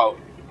telling y'all,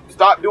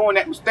 stop doing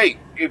that mistake.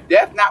 If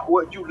that's not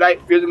what you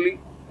like physically,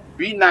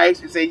 be nice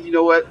and say, you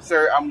know what,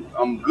 sir,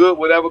 I'm good,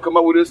 whatever. Come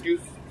up with an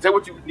excuse. Say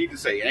what you need to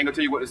say. I ain't gonna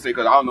tell you what to say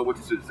because I don't know what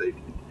you should say.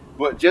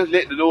 But just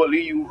let the Lord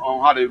lead you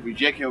on how to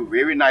reject him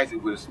very nicely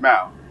with a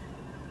smile.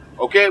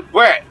 Okay?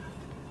 But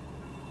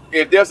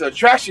if there's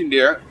attraction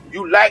there,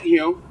 you like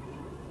him,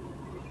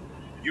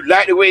 you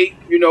like the way,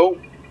 you know,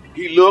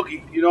 he look,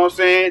 you know what I'm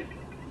saying?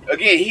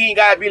 Again, he ain't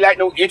gotta be like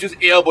no inches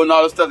elbow and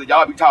all the stuff that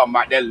y'all be talking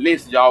about, that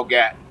list y'all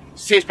got.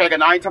 6-pack,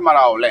 and I ain't talking about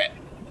all that.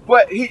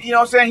 But he, you know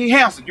what I'm saying, he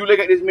handsome. You look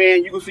at this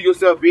man, you can see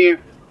yourself being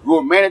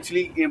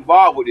romantically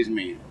involved with this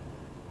man.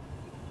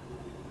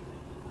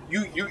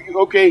 You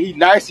okay, he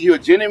nice, he a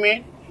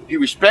gentleman, he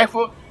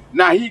respectful.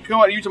 Now he come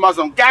up to you talking about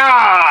some,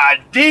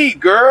 God D,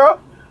 girl,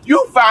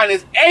 you fine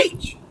as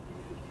H.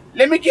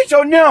 Let me get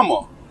your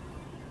number.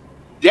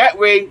 That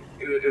way,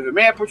 if a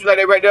man puts you like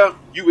that right there,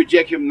 you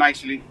reject him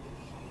nicely.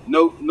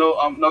 No,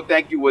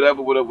 thank you,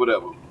 whatever.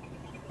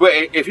 But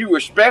if you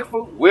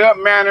respectful,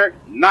 well-mannered,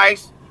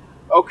 nice,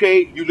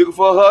 okay, you looking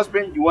for a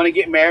husband, you want to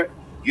get married,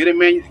 get a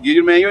man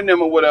your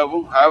number,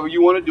 whatever, however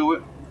you want to do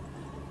it.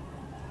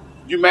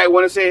 You might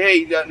want to say,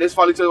 hey, let's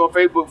follow each other on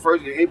Facebook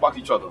first and inbox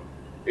each other.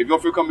 If you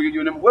don't feel comfortable, give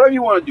your number, whatever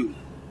you want to do.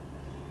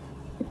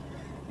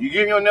 You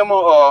give your number,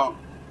 y'all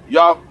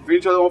follow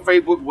each other on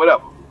Facebook,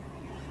 whatever.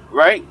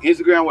 Right?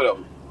 Instagram, whatever.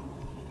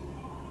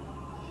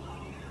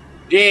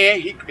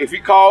 Then, if he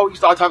calls, he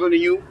start talking to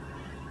you.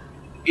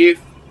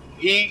 If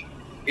he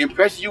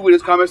impresses you with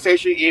his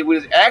conversation and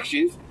with his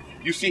actions,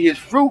 you see his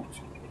fruit.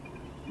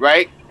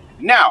 Right?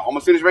 Now, I'm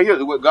going to say this right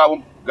here. What God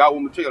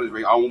want me to tell you this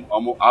right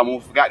here. I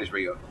won't forget this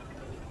right here.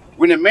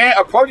 When a man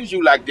approaches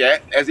you like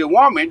that, as a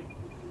woman,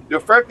 the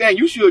first thing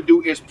you should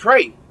do is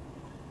pray.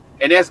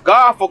 And ask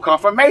God for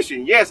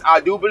confirmation. Yes, I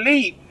do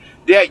believe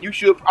that you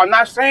should. I'm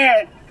not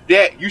saying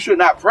that you should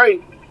not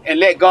pray and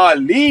let God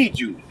lead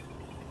you.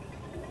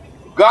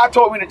 God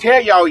told me to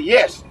tell y'all,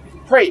 yes,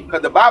 pray.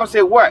 Because the Bible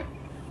said what?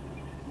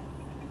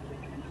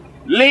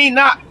 Lean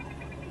not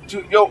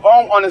to your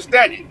own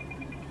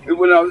understanding.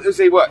 It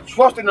say what?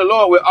 Trust in the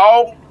Lord with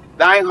all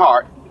thine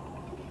heart.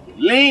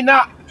 Lean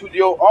not to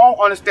your own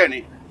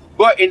understanding,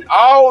 but in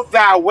all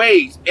thy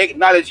ways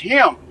acknowledge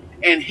him,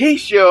 and he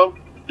shall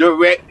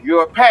direct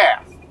your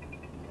path.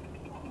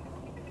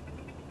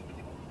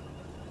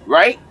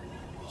 Right?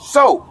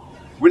 So,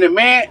 when a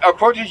man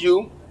approaches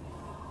you,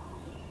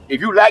 if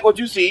you like what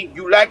you see,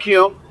 you like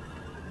him,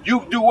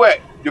 you do what?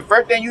 The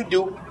first thing you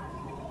do,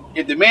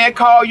 if the man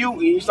call you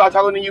and he start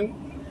talking to you,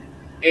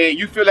 and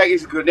you feel like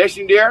it's a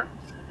connection there,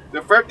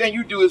 the first thing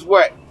you do is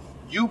what?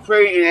 You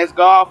pray and ask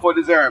God for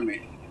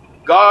discernment.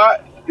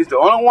 God is the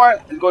only one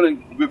that's going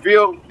to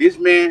reveal this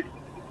man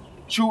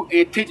true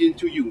intention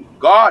to you.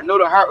 God know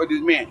the heart of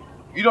this man.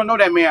 You don't know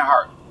that man's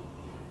heart.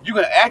 You're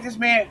going to ask this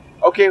man,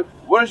 Okay,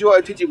 what is your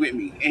intention with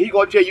me? And he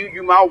gonna tell you,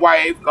 you my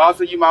wife. God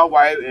said you my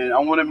wife, and I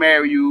want to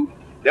marry you.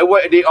 That's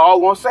what they all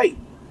gonna say.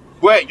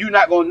 But you're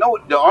not gonna know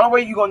it. The only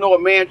way you're gonna know a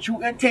man's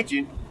true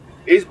intention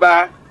is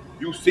by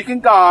you seeking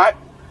God,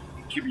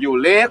 keeping your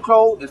leg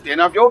closed and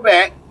standing off your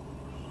back,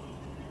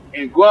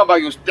 and going by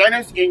your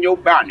standards and your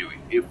boundaries,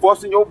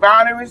 enforcing your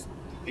boundaries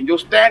and your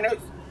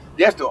standards.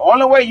 That's the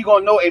only way you're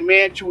gonna know a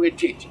man's true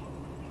intention.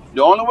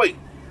 The only way.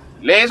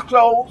 Legs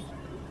closed,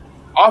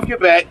 off your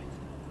back.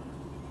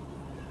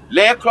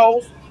 Leg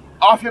closed,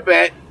 off your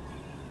back,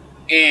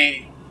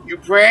 and you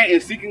praying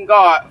and seeking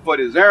God for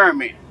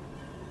discernment.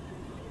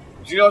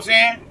 You know what I'm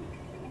saying?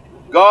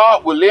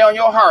 God will lay on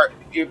your heart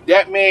if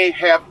that man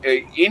have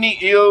any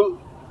ill,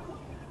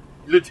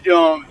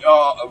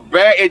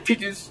 bad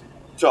intentions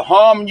to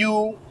harm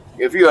you.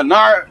 If he a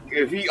narc,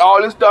 if he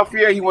all this stuff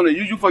here, he want to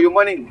use you for your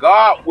money.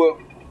 God will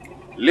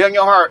lay on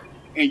your heart,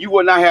 and you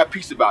will not have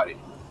peace about it.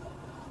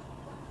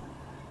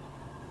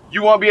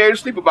 You won't be able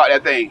to sleep about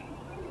that thing.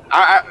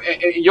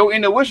 Your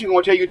intuition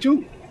gonna tell you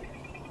too.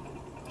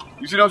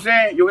 You see what I'm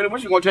saying? Your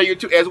intuition gonna tell you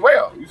too as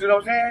well. You see what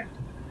I'm saying?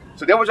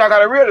 So that's what y'all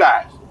gotta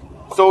realize.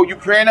 So you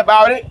praying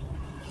about it,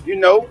 you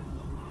know.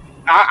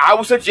 I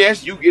would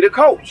suggest you get a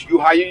coach. You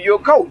hire your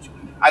coach.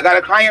 I got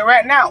a client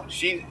right now.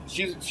 She's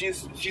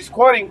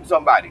courting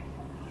somebody,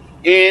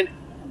 and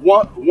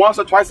once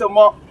or twice a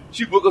month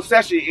she book a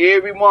session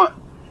every month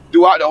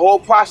throughout the whole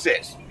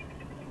process.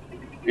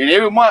 And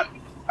every month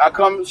I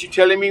come, she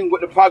telling me what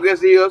the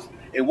progress is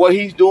and what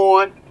he's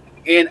doing,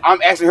 and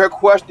I'm asking her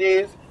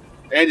questions.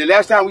 And the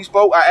last time we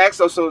spoke, I asked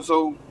her,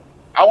 so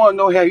I want to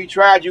know how he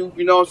tried you.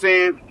 You know what I'm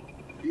saying?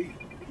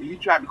 He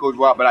tried me, Coach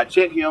Rob, but I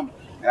checked him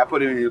and I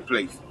put him in his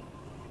place.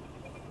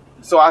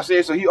 So I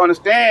said, so he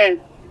understand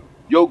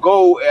your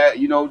goal,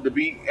 you know, to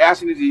be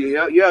asking this,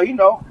 yeah, you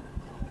know.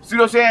 See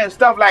what I'm saying?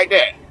 Stuff like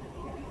that.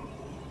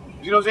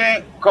 You know what I'm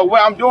saying? Because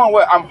what I'm doing,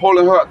 I'm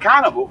holding her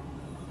accountable,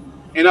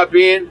 and I'm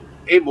being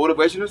a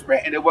motivational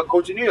sprint, and that's what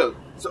coaching is.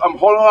 So I'm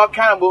holding her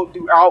accountable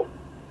throughout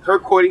her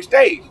courting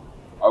stage.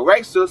 All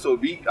right, so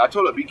I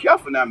told her, be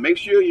careful now. Make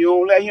sure you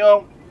don't let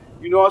him,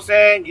 you know what I'm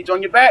saying, get you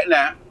on your back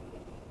now.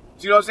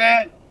 See what I'm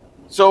saying?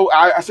 So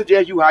I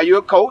suggest you hire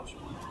a coach,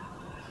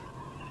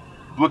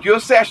 book your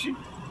session.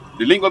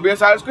 The link will be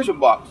inside the description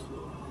box,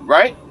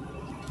 right?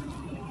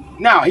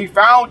 Now, he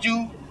found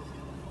you.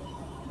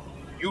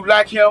 You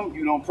like him.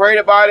 You don't pray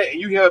about it,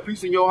 and you have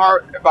peace in your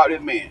heart about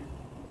this man.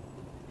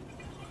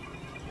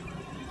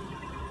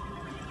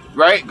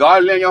 Right?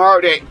 God lay in your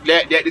heart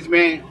that this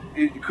man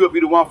could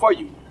be the one for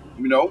you,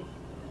 you know.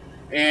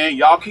 And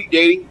y'all keep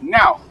dating.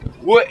 Now,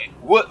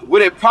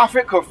 would a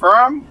prophet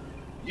confirm?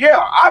 Yeah,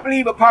 I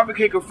believe a prophet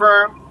can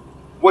confirm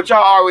what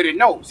y'all already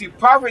know. See,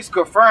 prophets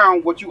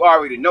confirm what you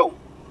already know.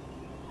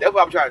 That's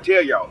what I'm trying to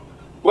tell y'all.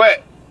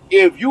 But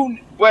this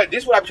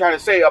is what I'm trying to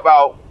say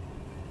about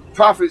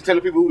prophets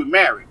telling people who to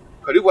marry.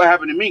 Because this is what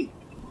happened to me.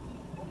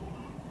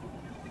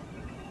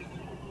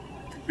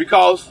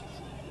 Because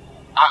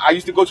I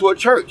used to go to a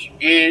church,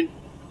 and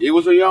I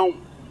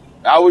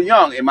was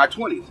young in my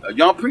 20s, a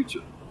young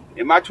preacher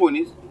in my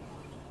 20s,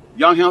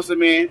 young handsome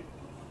man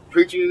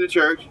preaching in the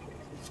church.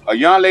 A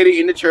young lady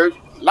in the church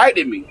liked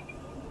me,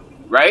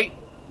 right?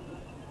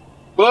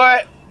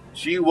 But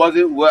she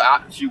wasn't what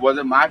I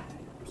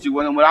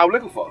was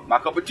looking for, my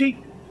cup of tea.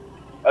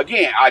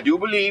 Again, I do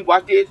believe,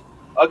 watch this.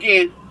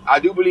 Again, I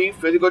do believe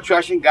physical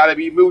attraction gotta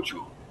be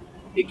mutual.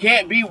 It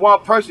can't be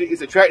one person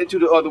is attracted to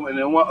the other one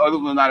and one other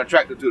one not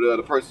attracted to the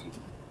other person.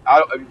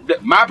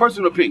 My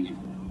personal opinion.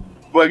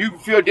 But if you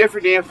feel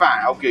different, then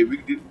fine. Okay, we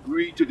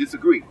agree to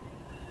disagree.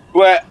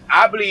 But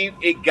I believe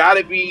it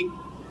gotta be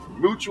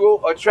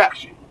mutual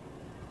attraction.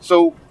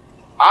 So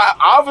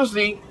I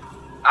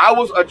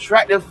was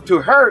attracted to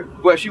her,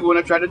 but she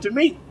wasn't attracted to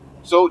me.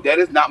 So that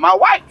is not my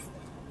wife.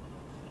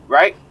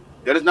 Right?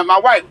 That is not my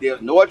wife.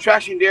 There's no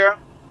attraction there.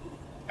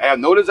 I have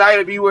no desire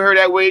to be with her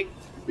that way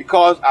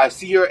because I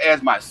see her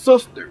as my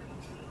sister.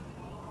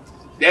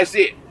 That's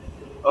it.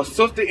 A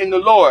sister in the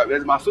Lord.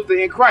 That's my sister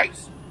in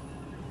Christ.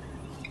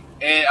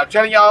 And I'm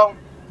telling y'all,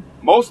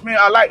 most men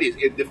are like this.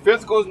 If the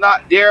physical is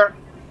not there,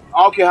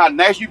 I don't care how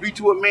nice you be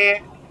to a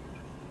man,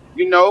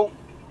 you know,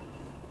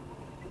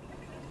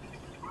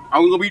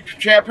 I'm going to be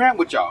transparent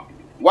with y'all.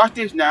 Watch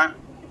this now.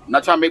 I'm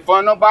not trying to make fun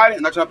of nobody.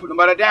 I'm not trying to put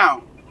nobody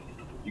down.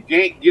 You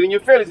can't get in your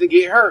feelings and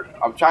get hurt.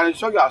 I'm trying to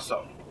show y'all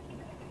something.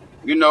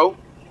 You know,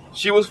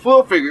 she was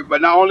full figure,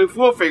 but not only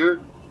full figure,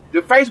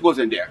 the face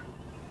wasn't there.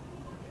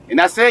 And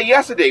I said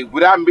yesterday,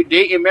 would I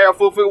date and marry a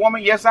full figure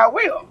woman? Yes, I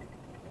will.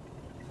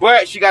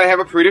 But she got to have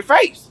a pretty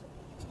face.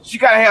 She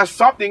got to have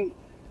something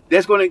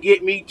that's going to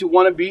get me to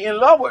want to be in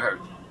love with her.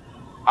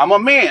 I'm a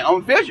man.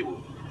 I'm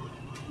visual.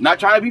 Not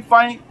trying to be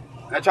funny.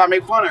 Not trying to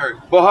make fun of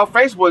her. But her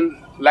face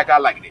wasn't like I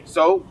liked it.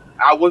 So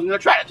I wasn't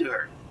attracted to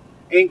her.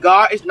 And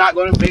God is not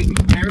going to make me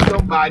marry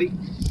somebody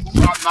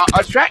who I'm not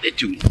attracted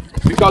to.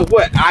 Because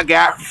what? I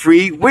got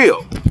free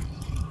will.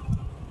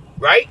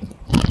 Right?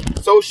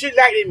 So she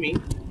liked me.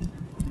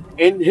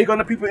 And here come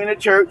the people in the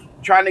church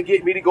trying to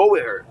get me to go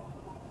with her.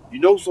 You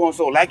know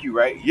so-and-so like you,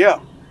 right? Yeah.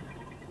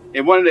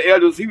 And one of the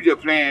elders, he was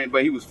just playing,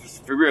 but he was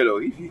for real though.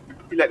 He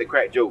liked to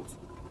crack jokes.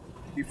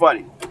 He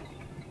funny.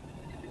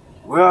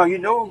 Well, you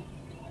know,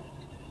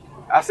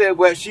 I said,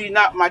 well, she's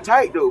not my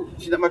type though.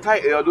 She's not my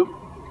type, elder.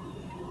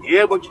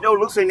 Yeah, but you know,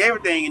 looks ain't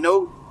everything, you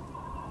know.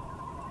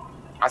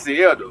 I said,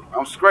 elder,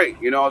 I'm straight,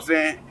 you know what I'm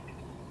saying?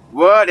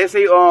 Well, they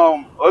say,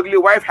 ugly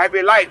wife,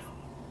 happy life.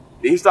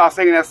 Then he started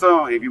singing that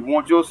song. If you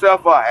want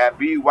yourself a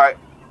happy wife,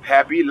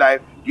 happy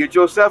life, get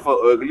yourself a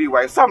ugly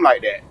wife, something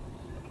like that.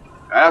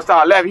 And I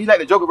started laughing. He like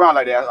to joke around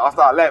like that. I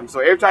started laughing. So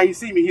every time he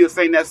see me, he'll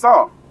sing that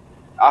song.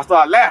 I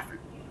started laughing.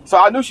 So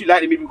I knew she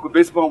liked me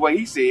based upon what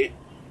he said.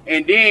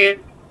 And then,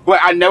 but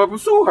I never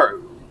pursued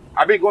her.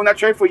 I've been going that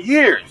trade for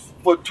years,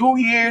 for 2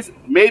 years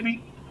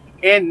maybe,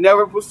 and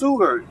never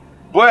pursued her.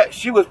 But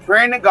she was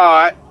praying to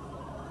God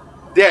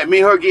that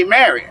made her get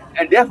married.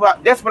 And that's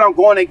what I'm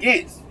going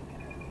against.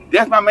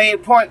 That's my main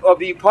point of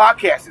these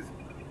podcasts.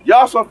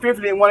 Y'all so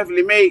fearfully and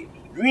wonderfully made.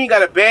 You ain't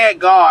got a bad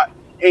God,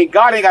 and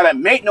God ain't got to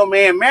make no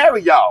man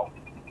marry y'all.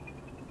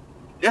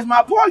 That's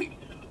my point.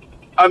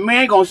 A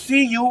man gonna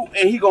see you,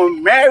 and he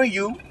gonna marry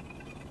you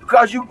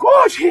because you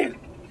gorgeous.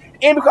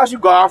 And because you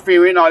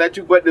God-fearing and all that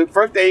too, but the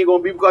first thing ain't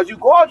gonna be because you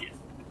gorgeous.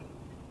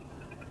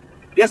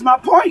 That's my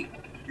point.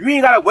 You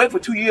ain't gotta wait for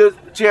 2 years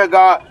to tell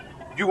God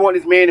you want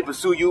this man to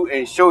pursue you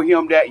and show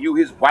him that you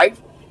his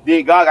wife.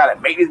 Then God gotta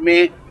make this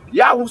man.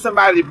 Y'all want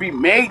somebody to be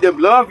made to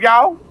love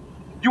y'all?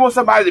 You want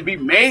somebody to be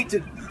made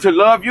to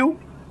love you?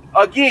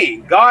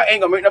 Again, God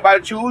ain't gonna make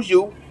nobody choose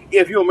you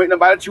if you don't make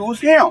nobody choose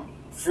him.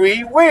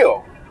 Free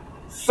will.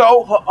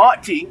 So her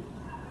auntie,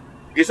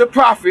 it's a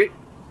prophet,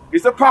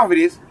 it's a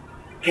prophetess,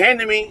 came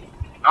to me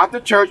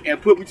after church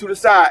and put me to the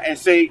side and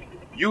say,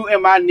 you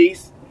and my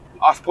niece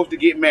are supposed to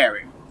get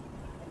married.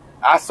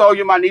 I saw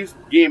you and my niece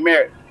getting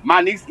married.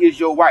 My niece is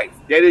your wife.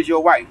 That is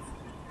your wife.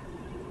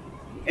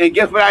 And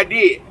guess what I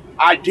did?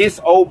 I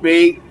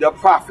disobeyed the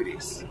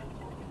prophetess.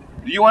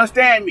 Do you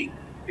understand me?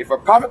 If a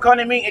prophet come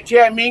to me and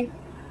tell me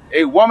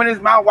a woman is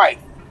my wife,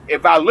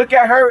 if I look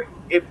at her,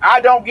 if I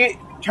don't get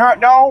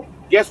turned on,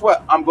 guess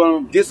what? I'm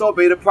going to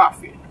disobey the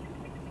prophet.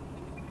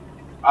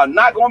 I'm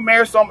not going to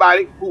marry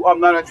somebody who I'm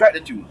not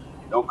attracted to.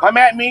 Don't come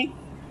at me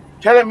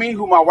telling me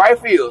who my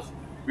wife is,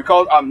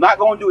 because I'm not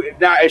going to do it.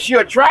 Now, is she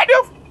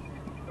attractive?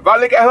 If I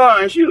look at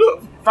her and she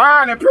looks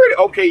fine and pretty,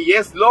 okay,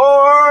 yes,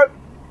 Lord.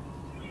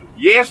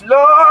 Yes,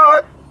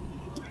 Lord.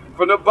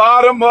 From the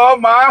bottom of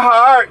my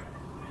heart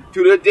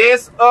to the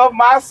depths of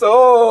my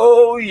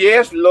soul,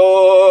 yes,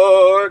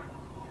 Lord.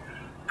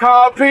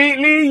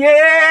 Completely,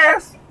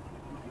 yes.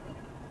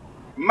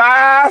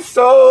 My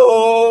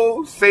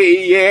soul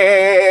say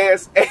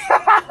yes.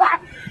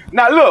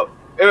 Now look,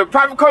 if a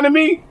prophet come to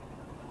me,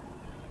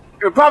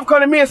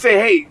 and say,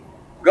 hey,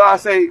 God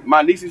say,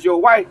 my niece is your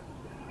wife.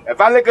 If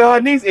I look at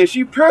her niece and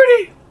she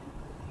pretty,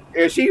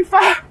 and she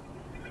fine,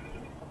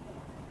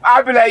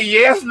 I'll be like,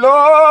 yes,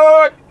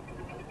 Lord.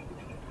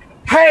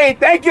 Hey,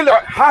 thank you,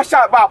 Lord.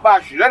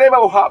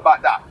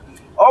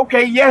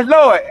 Okay, yes,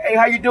 Lord. Hey,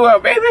 how you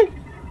doing, baby?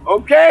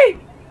 Okay.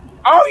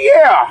 Oh,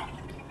 yeah.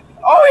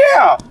 Oh,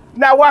 yeah.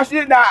 Now, watch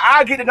this. Now,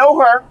 I get to know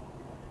her,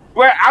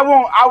 but I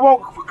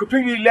won't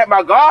completely let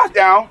my guards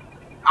down.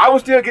 I will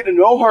still get to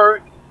know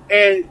her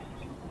and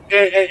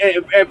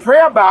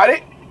pray about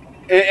it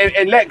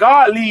and let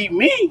God lead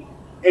me.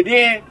 And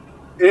then,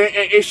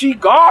 is she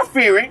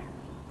God-fearing?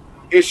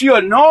 Is she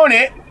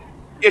anointed?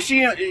 Is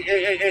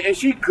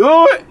she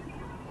good?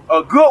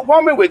 A good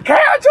woman with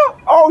character?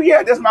 Oh,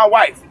 yeah, that's my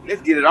wife.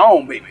 Let's get it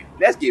on, baby.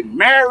 Let's get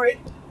married.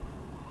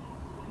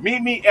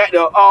 Meet me at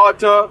the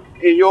altar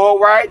in your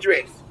white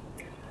dress.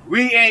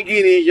 We ain't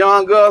getting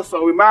younger,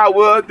 so we might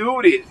well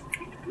do this.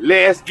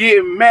 Let's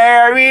get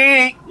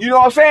married. You know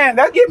what I'm saying?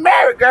 Let's get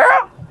married,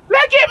 girl.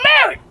 Let's get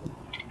married.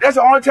 That's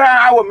the only time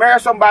I would marry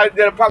somebody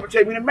that'll probably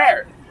take me to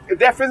marry. If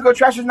that physical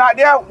attraction is not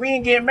there, we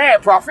ain't getting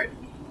married, prophet.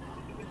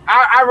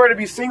 I'd rather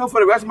be single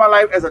for the rest of my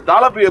life as a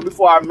dollar bill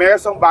before I marry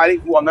somebody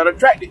who I'm not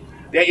attracted.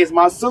 That is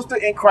my sister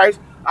in Christ.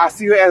 I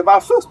see her as my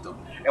sister.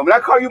 And when I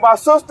call you my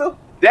sister,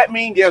 that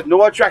means there's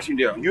no attraction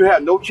there. You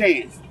have no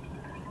chance.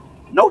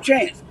 No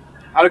chance.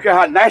 I don't care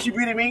how nice you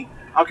be to me.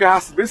 I don't care how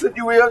submissive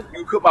you is.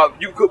 You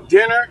cook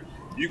dinner.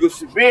 You can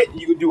submit.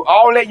 You can do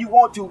all that you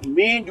want to.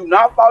 Men do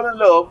not fall in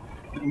love.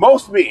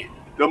 Most men,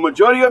 the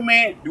majority of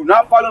men, do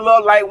not fall in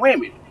love like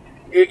women.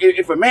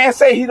 If a man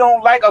say he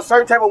don't like a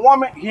certain type of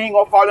woman, he ain't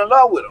gonna fall in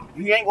love with him.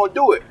 He ain't gonna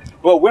do it.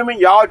 But women,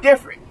 y'all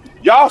different.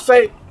 Y'all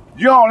say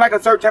you don't like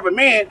a certain type of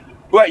man,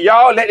 but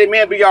y'all let the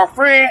man be your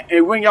friend,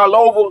 and when y'all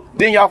over,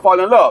 then y'all fall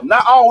in love.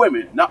 Not all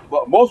women,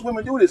 but most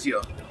women do this here.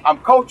 I'm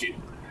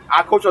coaching.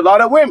 I coach a lot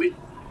of women.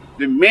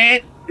 The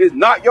man is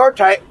not your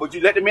type, but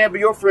you let the man be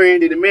your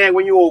friend, then the man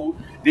when you over,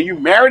 then you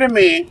marry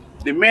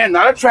the man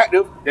not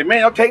attractive, the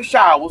man don't take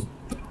showers.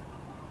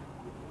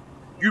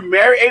 You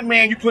marry a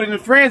man, you put in the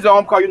friend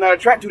zone because you're not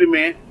attracted to the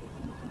man,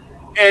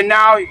 and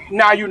now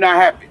you're not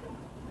happy.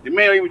 The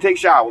man don't even take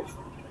showers.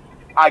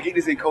 I get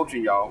this in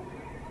coaching, y'all.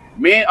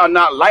 Men are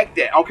not like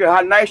that. I don't care how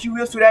nice you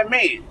is to that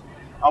man.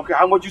 I don't care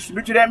how much you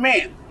submit to that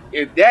man.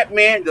 If that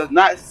man does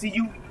not see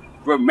you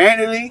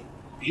romantically,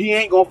 he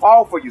ain't gonna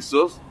fall for you,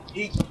 sis.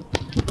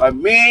 A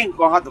man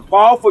gonna have to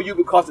fall for you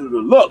because of the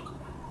look.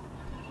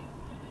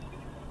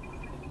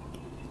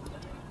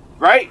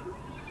 Right?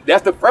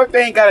 That's the first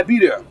thing gotta be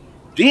there.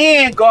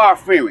 Then God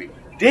fearing.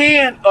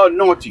 Then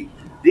anointing.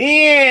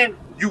 Then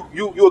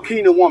you're a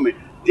kingdom woman.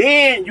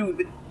 Then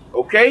you,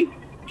 okay?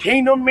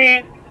 Kingdom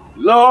men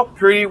love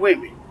pretty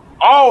women.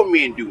 All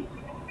men do.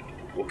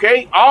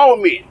 Okay? All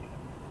men.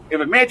 If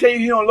a man tell you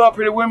he don't love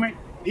pretty women,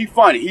 he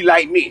funny. He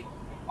like men.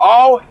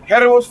 All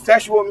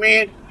heterosexual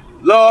men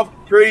love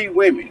pretty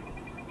women.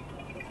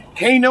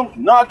 Kingdom,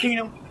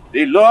 non-kingdom,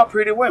 they love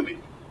pretty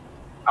women.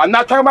 I'm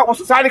not talking about what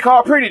society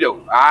call pretty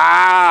though.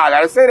 I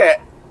gotta say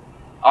that.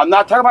 I'm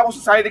not talking about what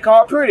society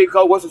call pretty,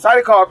 because what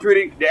society call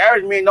pretty, the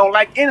average man don't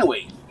like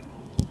anyway.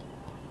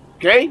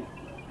 Okay?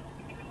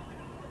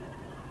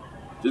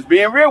 Just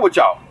being real with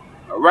y'all.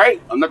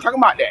 Alright? I'm not talking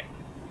about that.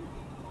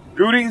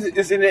 Beauty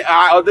is in the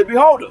eye of the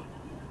beholder.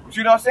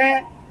 You know what I'm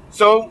saying?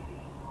 So,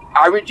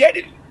 I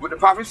rejected what the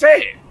prophet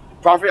said.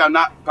 Prophet,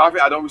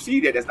 I don't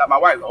receive that. That's not my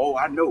wife. Oh,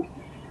 I know.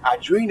 I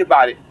dreamed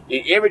about it.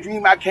 In every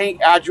dream I dream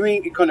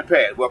it come to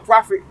pass. Well,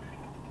 prophet,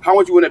 how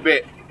much you want to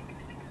bet?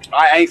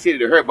 I ain't said it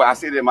to her, but I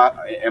said it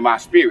in my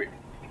spirit.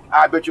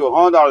 I bet you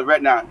 $100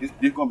 right now,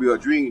 this gonna be a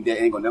dream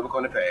that ain't gonna never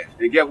come to pass.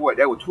 And guess what?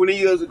 That was 20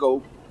 years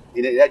ago,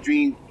 and that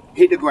dream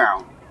hit the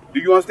ground. Do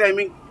you understand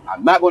me?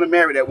 I'm not gonna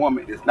marry that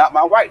woman. It's not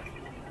my wife.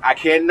 I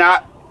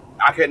cannot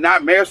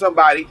marry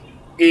somebody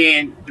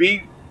and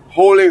be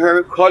holding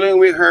her, cuddling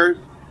with her,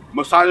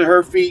 massaging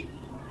her feet.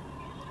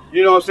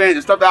 You know what I'm saying?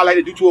 The stuff that I like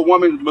to do to a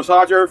woman,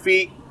 massage her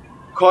feet,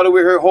 cuddle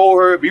with her, hold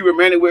her, be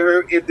romantic with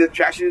her. If the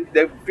attraction,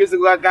 the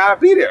physical gotta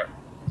be there.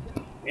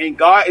 And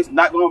God is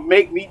not gonna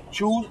make me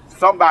choose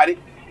somebody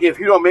if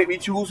He don't make me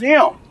choose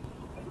Him.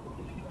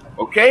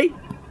 Okay?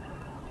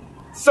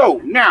 So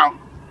now,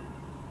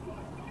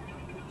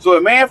 so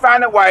a man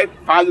find a wife,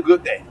 finds a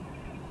good thing.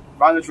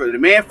 Find the truth. The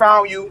man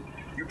found you,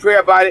 you pray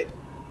about it.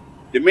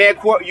 The man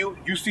court you,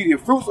 you see the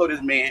fruits of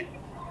this man.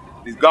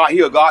 He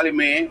a godly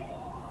man.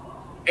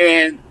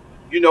 And,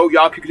 you know,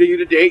 y'all continue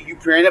to date. You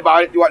praying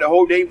about it throughout the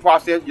whole dating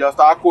process. Y'all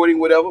start courting,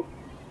 whatever.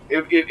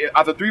 If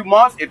after 3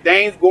 months, if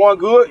things going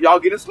good, y'all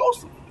get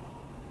explosive.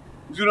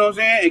 You know what I'm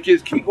saying? And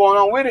just keep going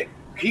on with it.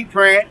 Keep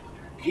praying.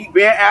 Keep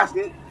being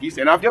asking. Keep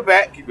sitting off your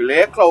back. Keep your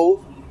leg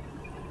closed.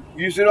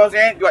 You see what I'm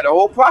saying? Throughout the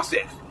whole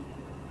process.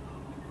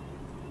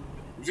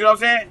 You see what I'm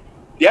saying?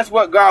 That's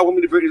what God wants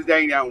me to break this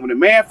thing down. When a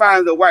man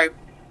finds a wife,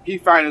 he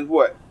finds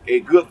what? A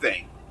good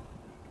thing.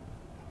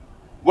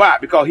 Why?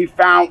 Because he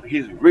found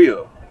his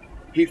rib.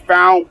 He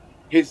found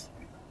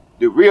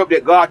the rib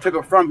that God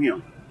took from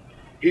him.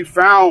 He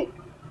found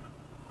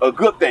a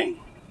good thing.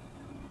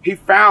 He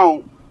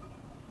found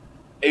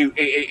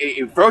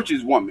a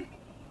virtuous woman.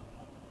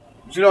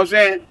 You know what I'm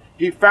saying?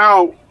 He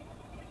found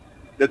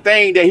the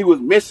thing that he was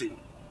missing.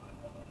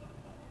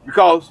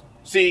 Because,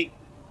 see,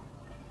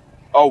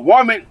 a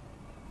woman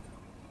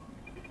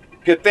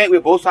can think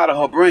with both sides of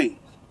her brain.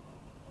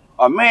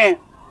 A man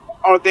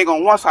only think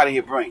on one side of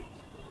his brain.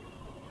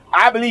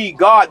 I believe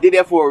God did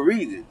that for a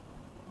reason.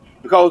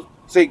 Because,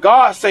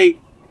 God say,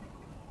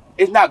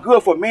 it's not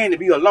good for a man to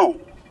be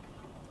alone.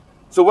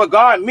 So what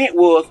God meant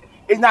was,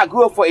 it's not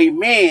good for a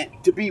man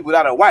to be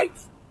without a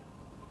wife.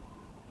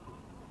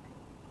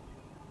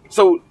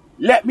 So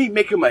let me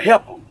make him a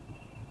helper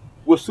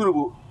what's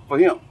suitable for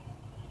him.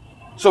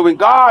 So when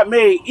God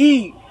made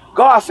Eve,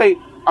 God say,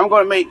 I'm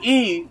going to make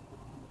Eve,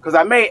 because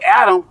I made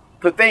Adam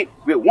to think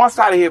with one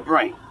side of his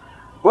brain.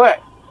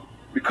 But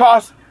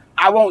because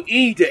I want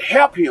Eve to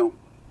help him,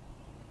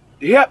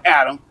 to help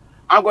Adam,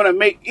 I'm going to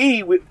make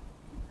Eve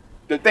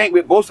to think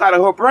with both sides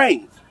of her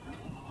brains.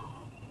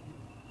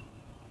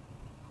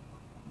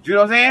 Do you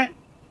know what I'm saying?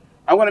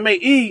 I'm going to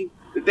make Eve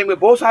to think with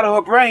both sides of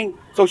her brain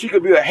so she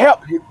could be a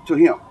help to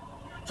him.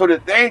 So the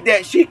thing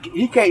that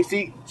he can't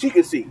see, she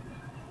can see.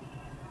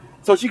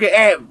 So she can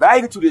add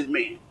value to this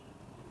man.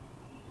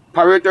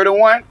 Proverbs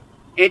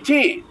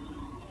 31:10.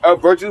 A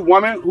virtuous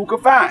woman who can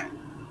find.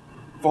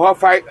 For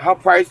her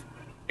price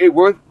is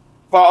worth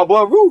far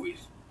above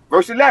rubies.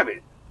 Verse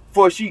 11.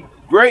 For she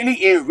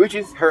greatly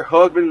enriches her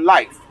husband's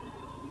life.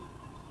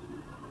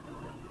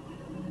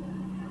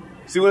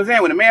 See what I'm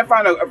saying? When a man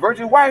finds a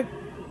virtuous wife,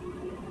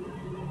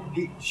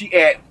 she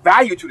adds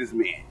value to this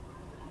man.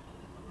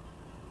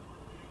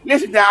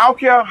 Listen now, I don't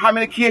care how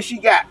many kids she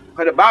got.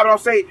 Because the Bible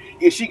don't say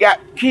if she got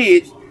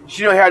kids,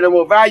 she don't have no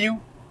more value.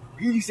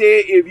 He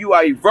said if you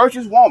are a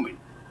virtuous woman,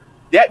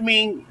 that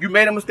means you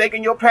made a mistake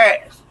in your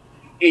past.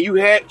 And you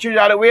had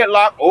children out of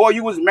wedlock, or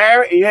you was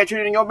married and you had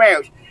children in your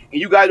marriage.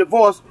 And you got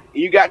divorced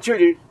and you got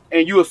children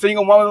and you a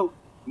single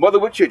mother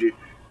with children.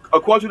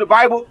 According to the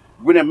Bible,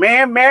 when a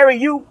man marry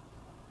you,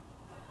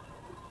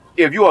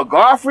 if you're a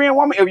God-fearing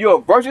woman, if you're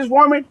a virtuous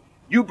woman,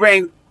 you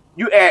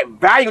add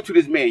value to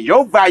this man.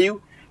 Your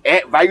value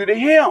add value to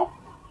him.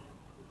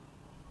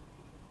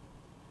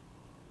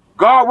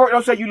 God work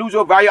don't say you lose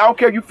your value. I don't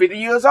care if you're 50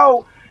 years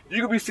old.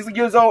 You could be 60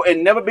 years old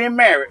and never been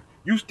married.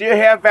 You still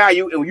have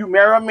value, and when you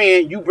marry a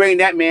man, you bring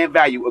that man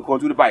value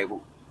according to the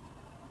Bible.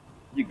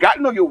 You got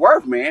to know your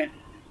worth, man.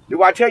 That's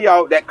why I tell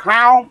y'all that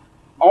clown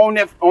on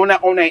that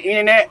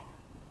internet,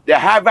 that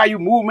high value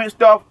movement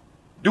stuff,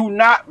 do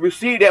not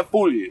receive that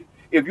foolishness.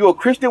 If you're a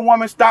Christian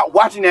woman, stop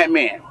watching that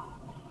man.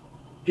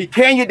 He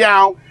tearing you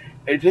down,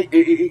 and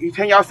he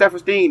tearing your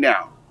self-esteem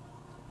down.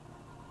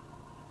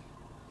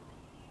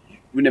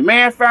 When the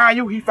man finds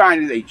you, he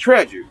finds a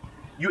treasure.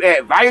 You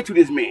add value to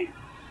this man.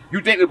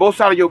 You think with both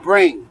sides of your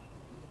brain.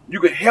 You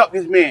can help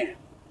this man.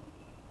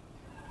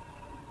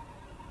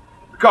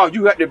 Because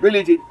you have the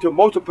ability to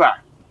multiply.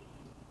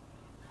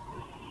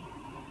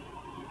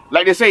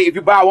 Like they say, if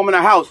you buy a woman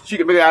a house, she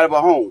can make it out of her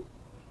home.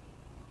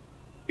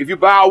 If you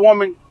buy a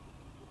woman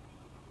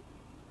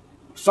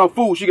some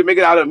food, she can make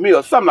it out of a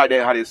meal. Something like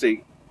that, how they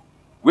say.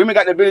 Women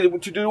got the ability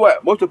to do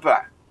what? Multiply.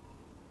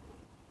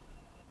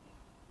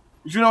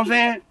 You see what I'm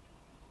saying?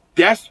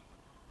 That's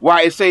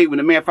why it say when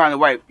a man finds a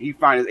wife, he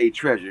finds a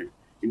treasure.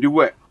 And do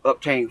what?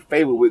 Obtain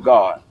favor with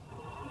God.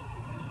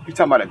 He's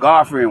talking about a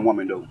God-fearing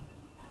woman, though.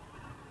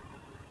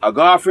 A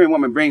God-fearing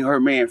woman bring her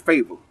man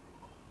favor.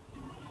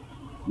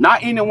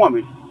 Not any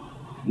woman,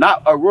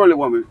 not a worldly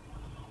woman,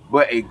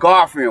 but a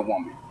God-fearing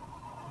woman.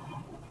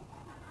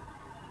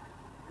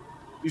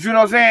 You see what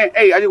I'm saying?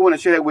 Hey, I just want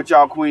to share that with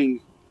y'all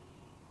queens.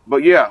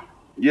 But yeah.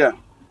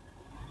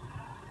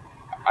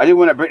 I just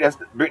want to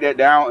break that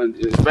down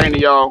and explain to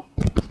y'all.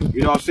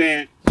 You know what I'm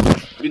saying?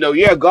 You know,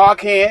 yeah, God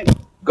can,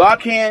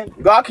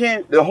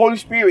 the Holy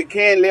Spirit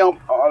can lay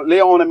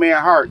on a man's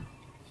heart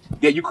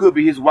that you could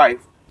be his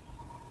wife.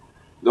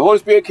 The Holy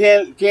Spirit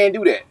can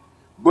do that.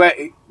 But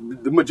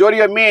the majority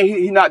of men,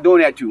 he's not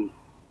doing that to.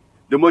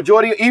 The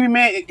majority, even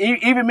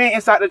men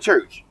inside the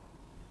church.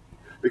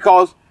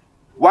 Because,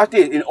 watch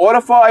this, in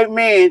order for a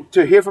man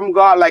to hear from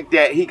God like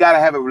that, he got to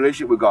have a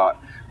relationship with God.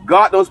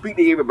 God don't speak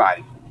to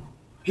everybody.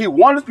 He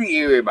wants to speak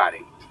to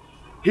everybody.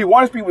 He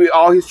wants to speak with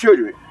all his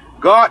children.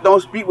 God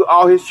don't speak with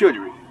all his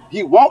children.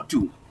 He want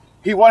to.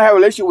 He want to have a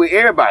relationship with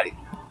everybody.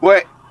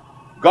 But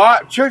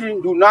God's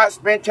children do not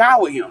spend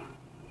time with him.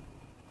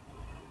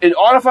 In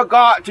order for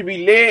God to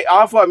be led, in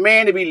order for a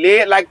man to be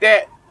led like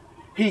that,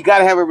 he got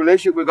to have a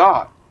relationship with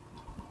God.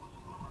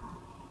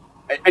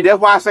 And that's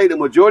why I say the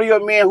majority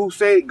of men who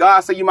say,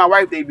 God say you my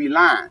wife, they be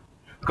lying.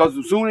 Because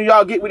as soon as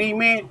y'all get with these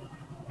men,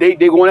 they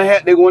want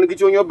to get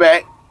you on your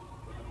back.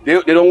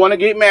 They don't want to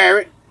get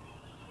married.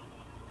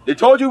 They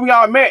told you when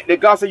y'all met that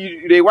God said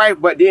you their wife,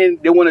 but then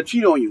they want to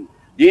cheat on you.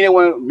 Then they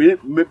want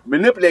to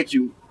manipulate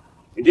you.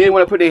 And then they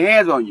want to put their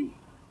hands on you.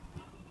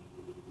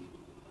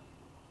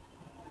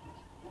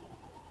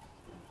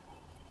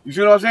 You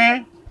see what I'm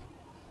saying?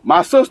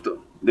 My sister,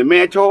 the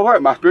man told her,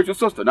 my spiritual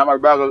sister, not my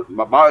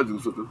biological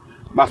sister,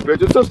 my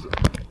spiritual sister.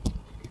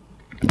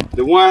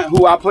 The one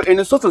who I put in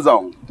the sister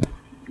zone.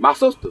 My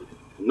sister.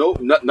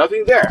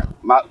 Nothing there.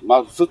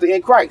 My sister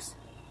in Christ.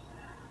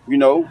 You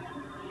know?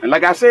 And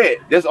like I said,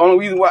 that's the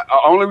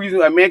only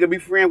reason a man can be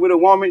friends with a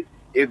woman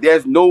if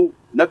there's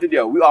nothing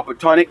there. We are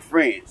platonic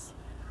friends.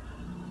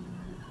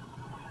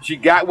 She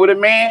got with a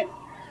man,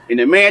 and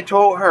the man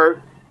told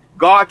her,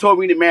 God told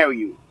me to marry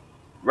you.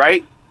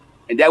 Right?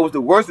 And that was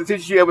the worst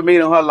decision she ever made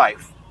in her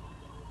life.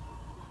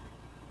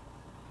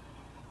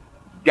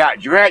 Got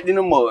dragged in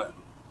the mud.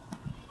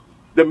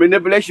 The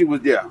manipulation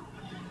was there.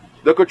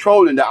 The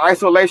controlling, the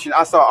isolation.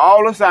 I saw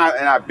all the signs,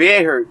 and I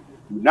begged her, do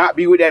not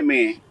be with that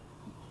man.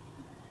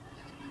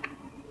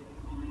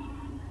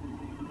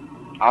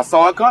 I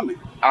saw it coming.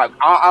 I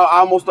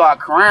almost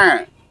started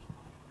crying.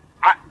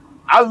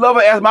 I love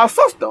her as my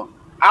sister.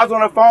 I was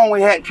on the phone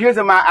and had tears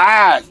in my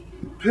eyes.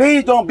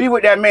 Please don't be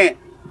with that man.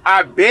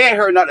 I begged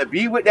her not to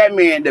be with that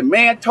man. The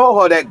man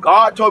told her that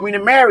God told me to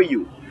marry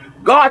you.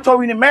 God told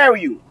me to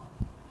marry you.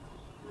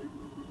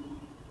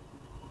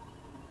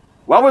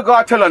 Why would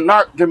God tell a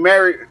narc to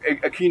marry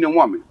a kingdom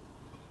woman?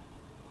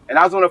 And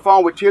I was on the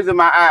phone with tears in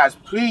my eyes.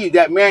 Please,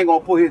 that man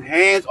gonna put his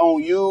hands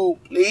on you.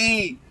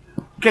 Please.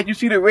 Can't you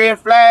see the red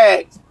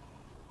flags?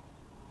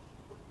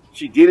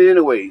 She did it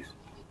anyways.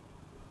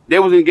 They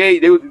was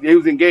engaged. They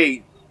was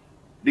engaged.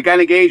 They got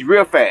engaged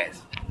real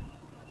fast.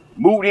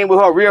 Moved in with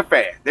her real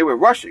fast. They were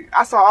rushing.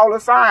 I saw all the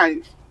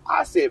signs.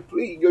 I said,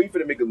 please, yo, you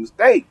finna make a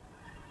mistake.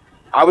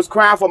 I was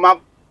crying for my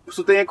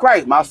sister in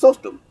Christ, my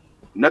sister.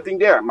 Nothing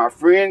there. My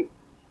friend,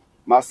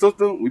 my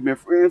sister, we've been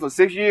friends for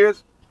 6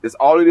 years. That's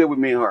all it is with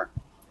me and her.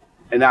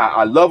 And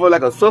I love her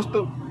like a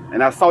sister.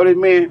 And I saw this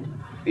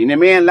man, and the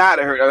man lied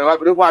to her.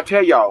 That's why I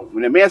tell y'all,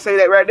 when the man say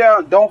that right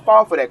there, don't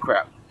fall for that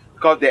crap.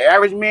 Because the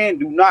average man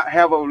do not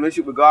have a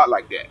relationship with God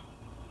like that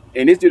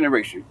in this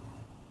generation.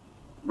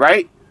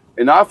 Right?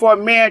 In order for a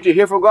man to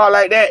hear from God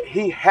like that,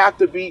 he have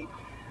to be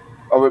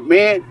a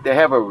man that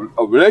have a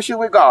relationship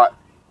with God.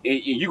 And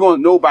you're going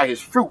to know by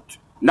his fruit.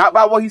 Not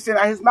by what he said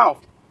out his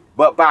mouth,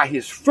 but by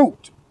his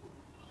fruit.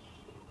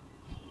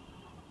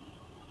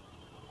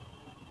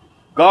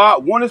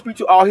 God wants to speak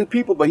to all his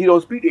people, but he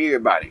don't speak to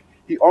everybody.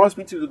 He only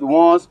speaks to the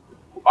ones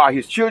who are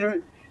his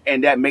children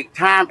and that make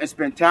time and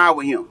spend time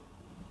with him.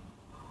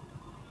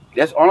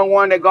 That's the only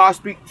one that God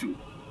speaks to.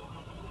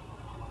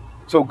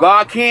 So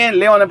God can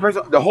lay on a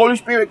person. The Holy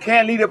Spirit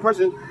can lead a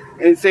person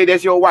and say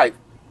that's your wife.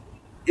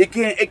 It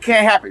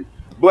can't happen,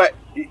 but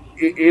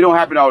it don't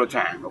happen all the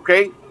time.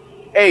 Okay,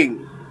 hey,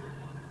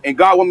 And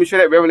God want me to share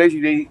that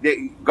revelation.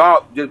 That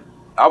God just,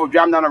 I was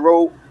driving down the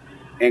road,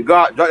 and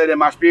God dropped it in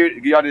my spirit to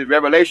give y'all this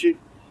revelation.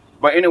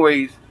 But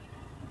anyways,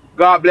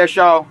 God bless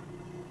y'all.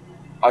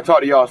 I'll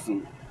talk to y'all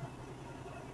soon.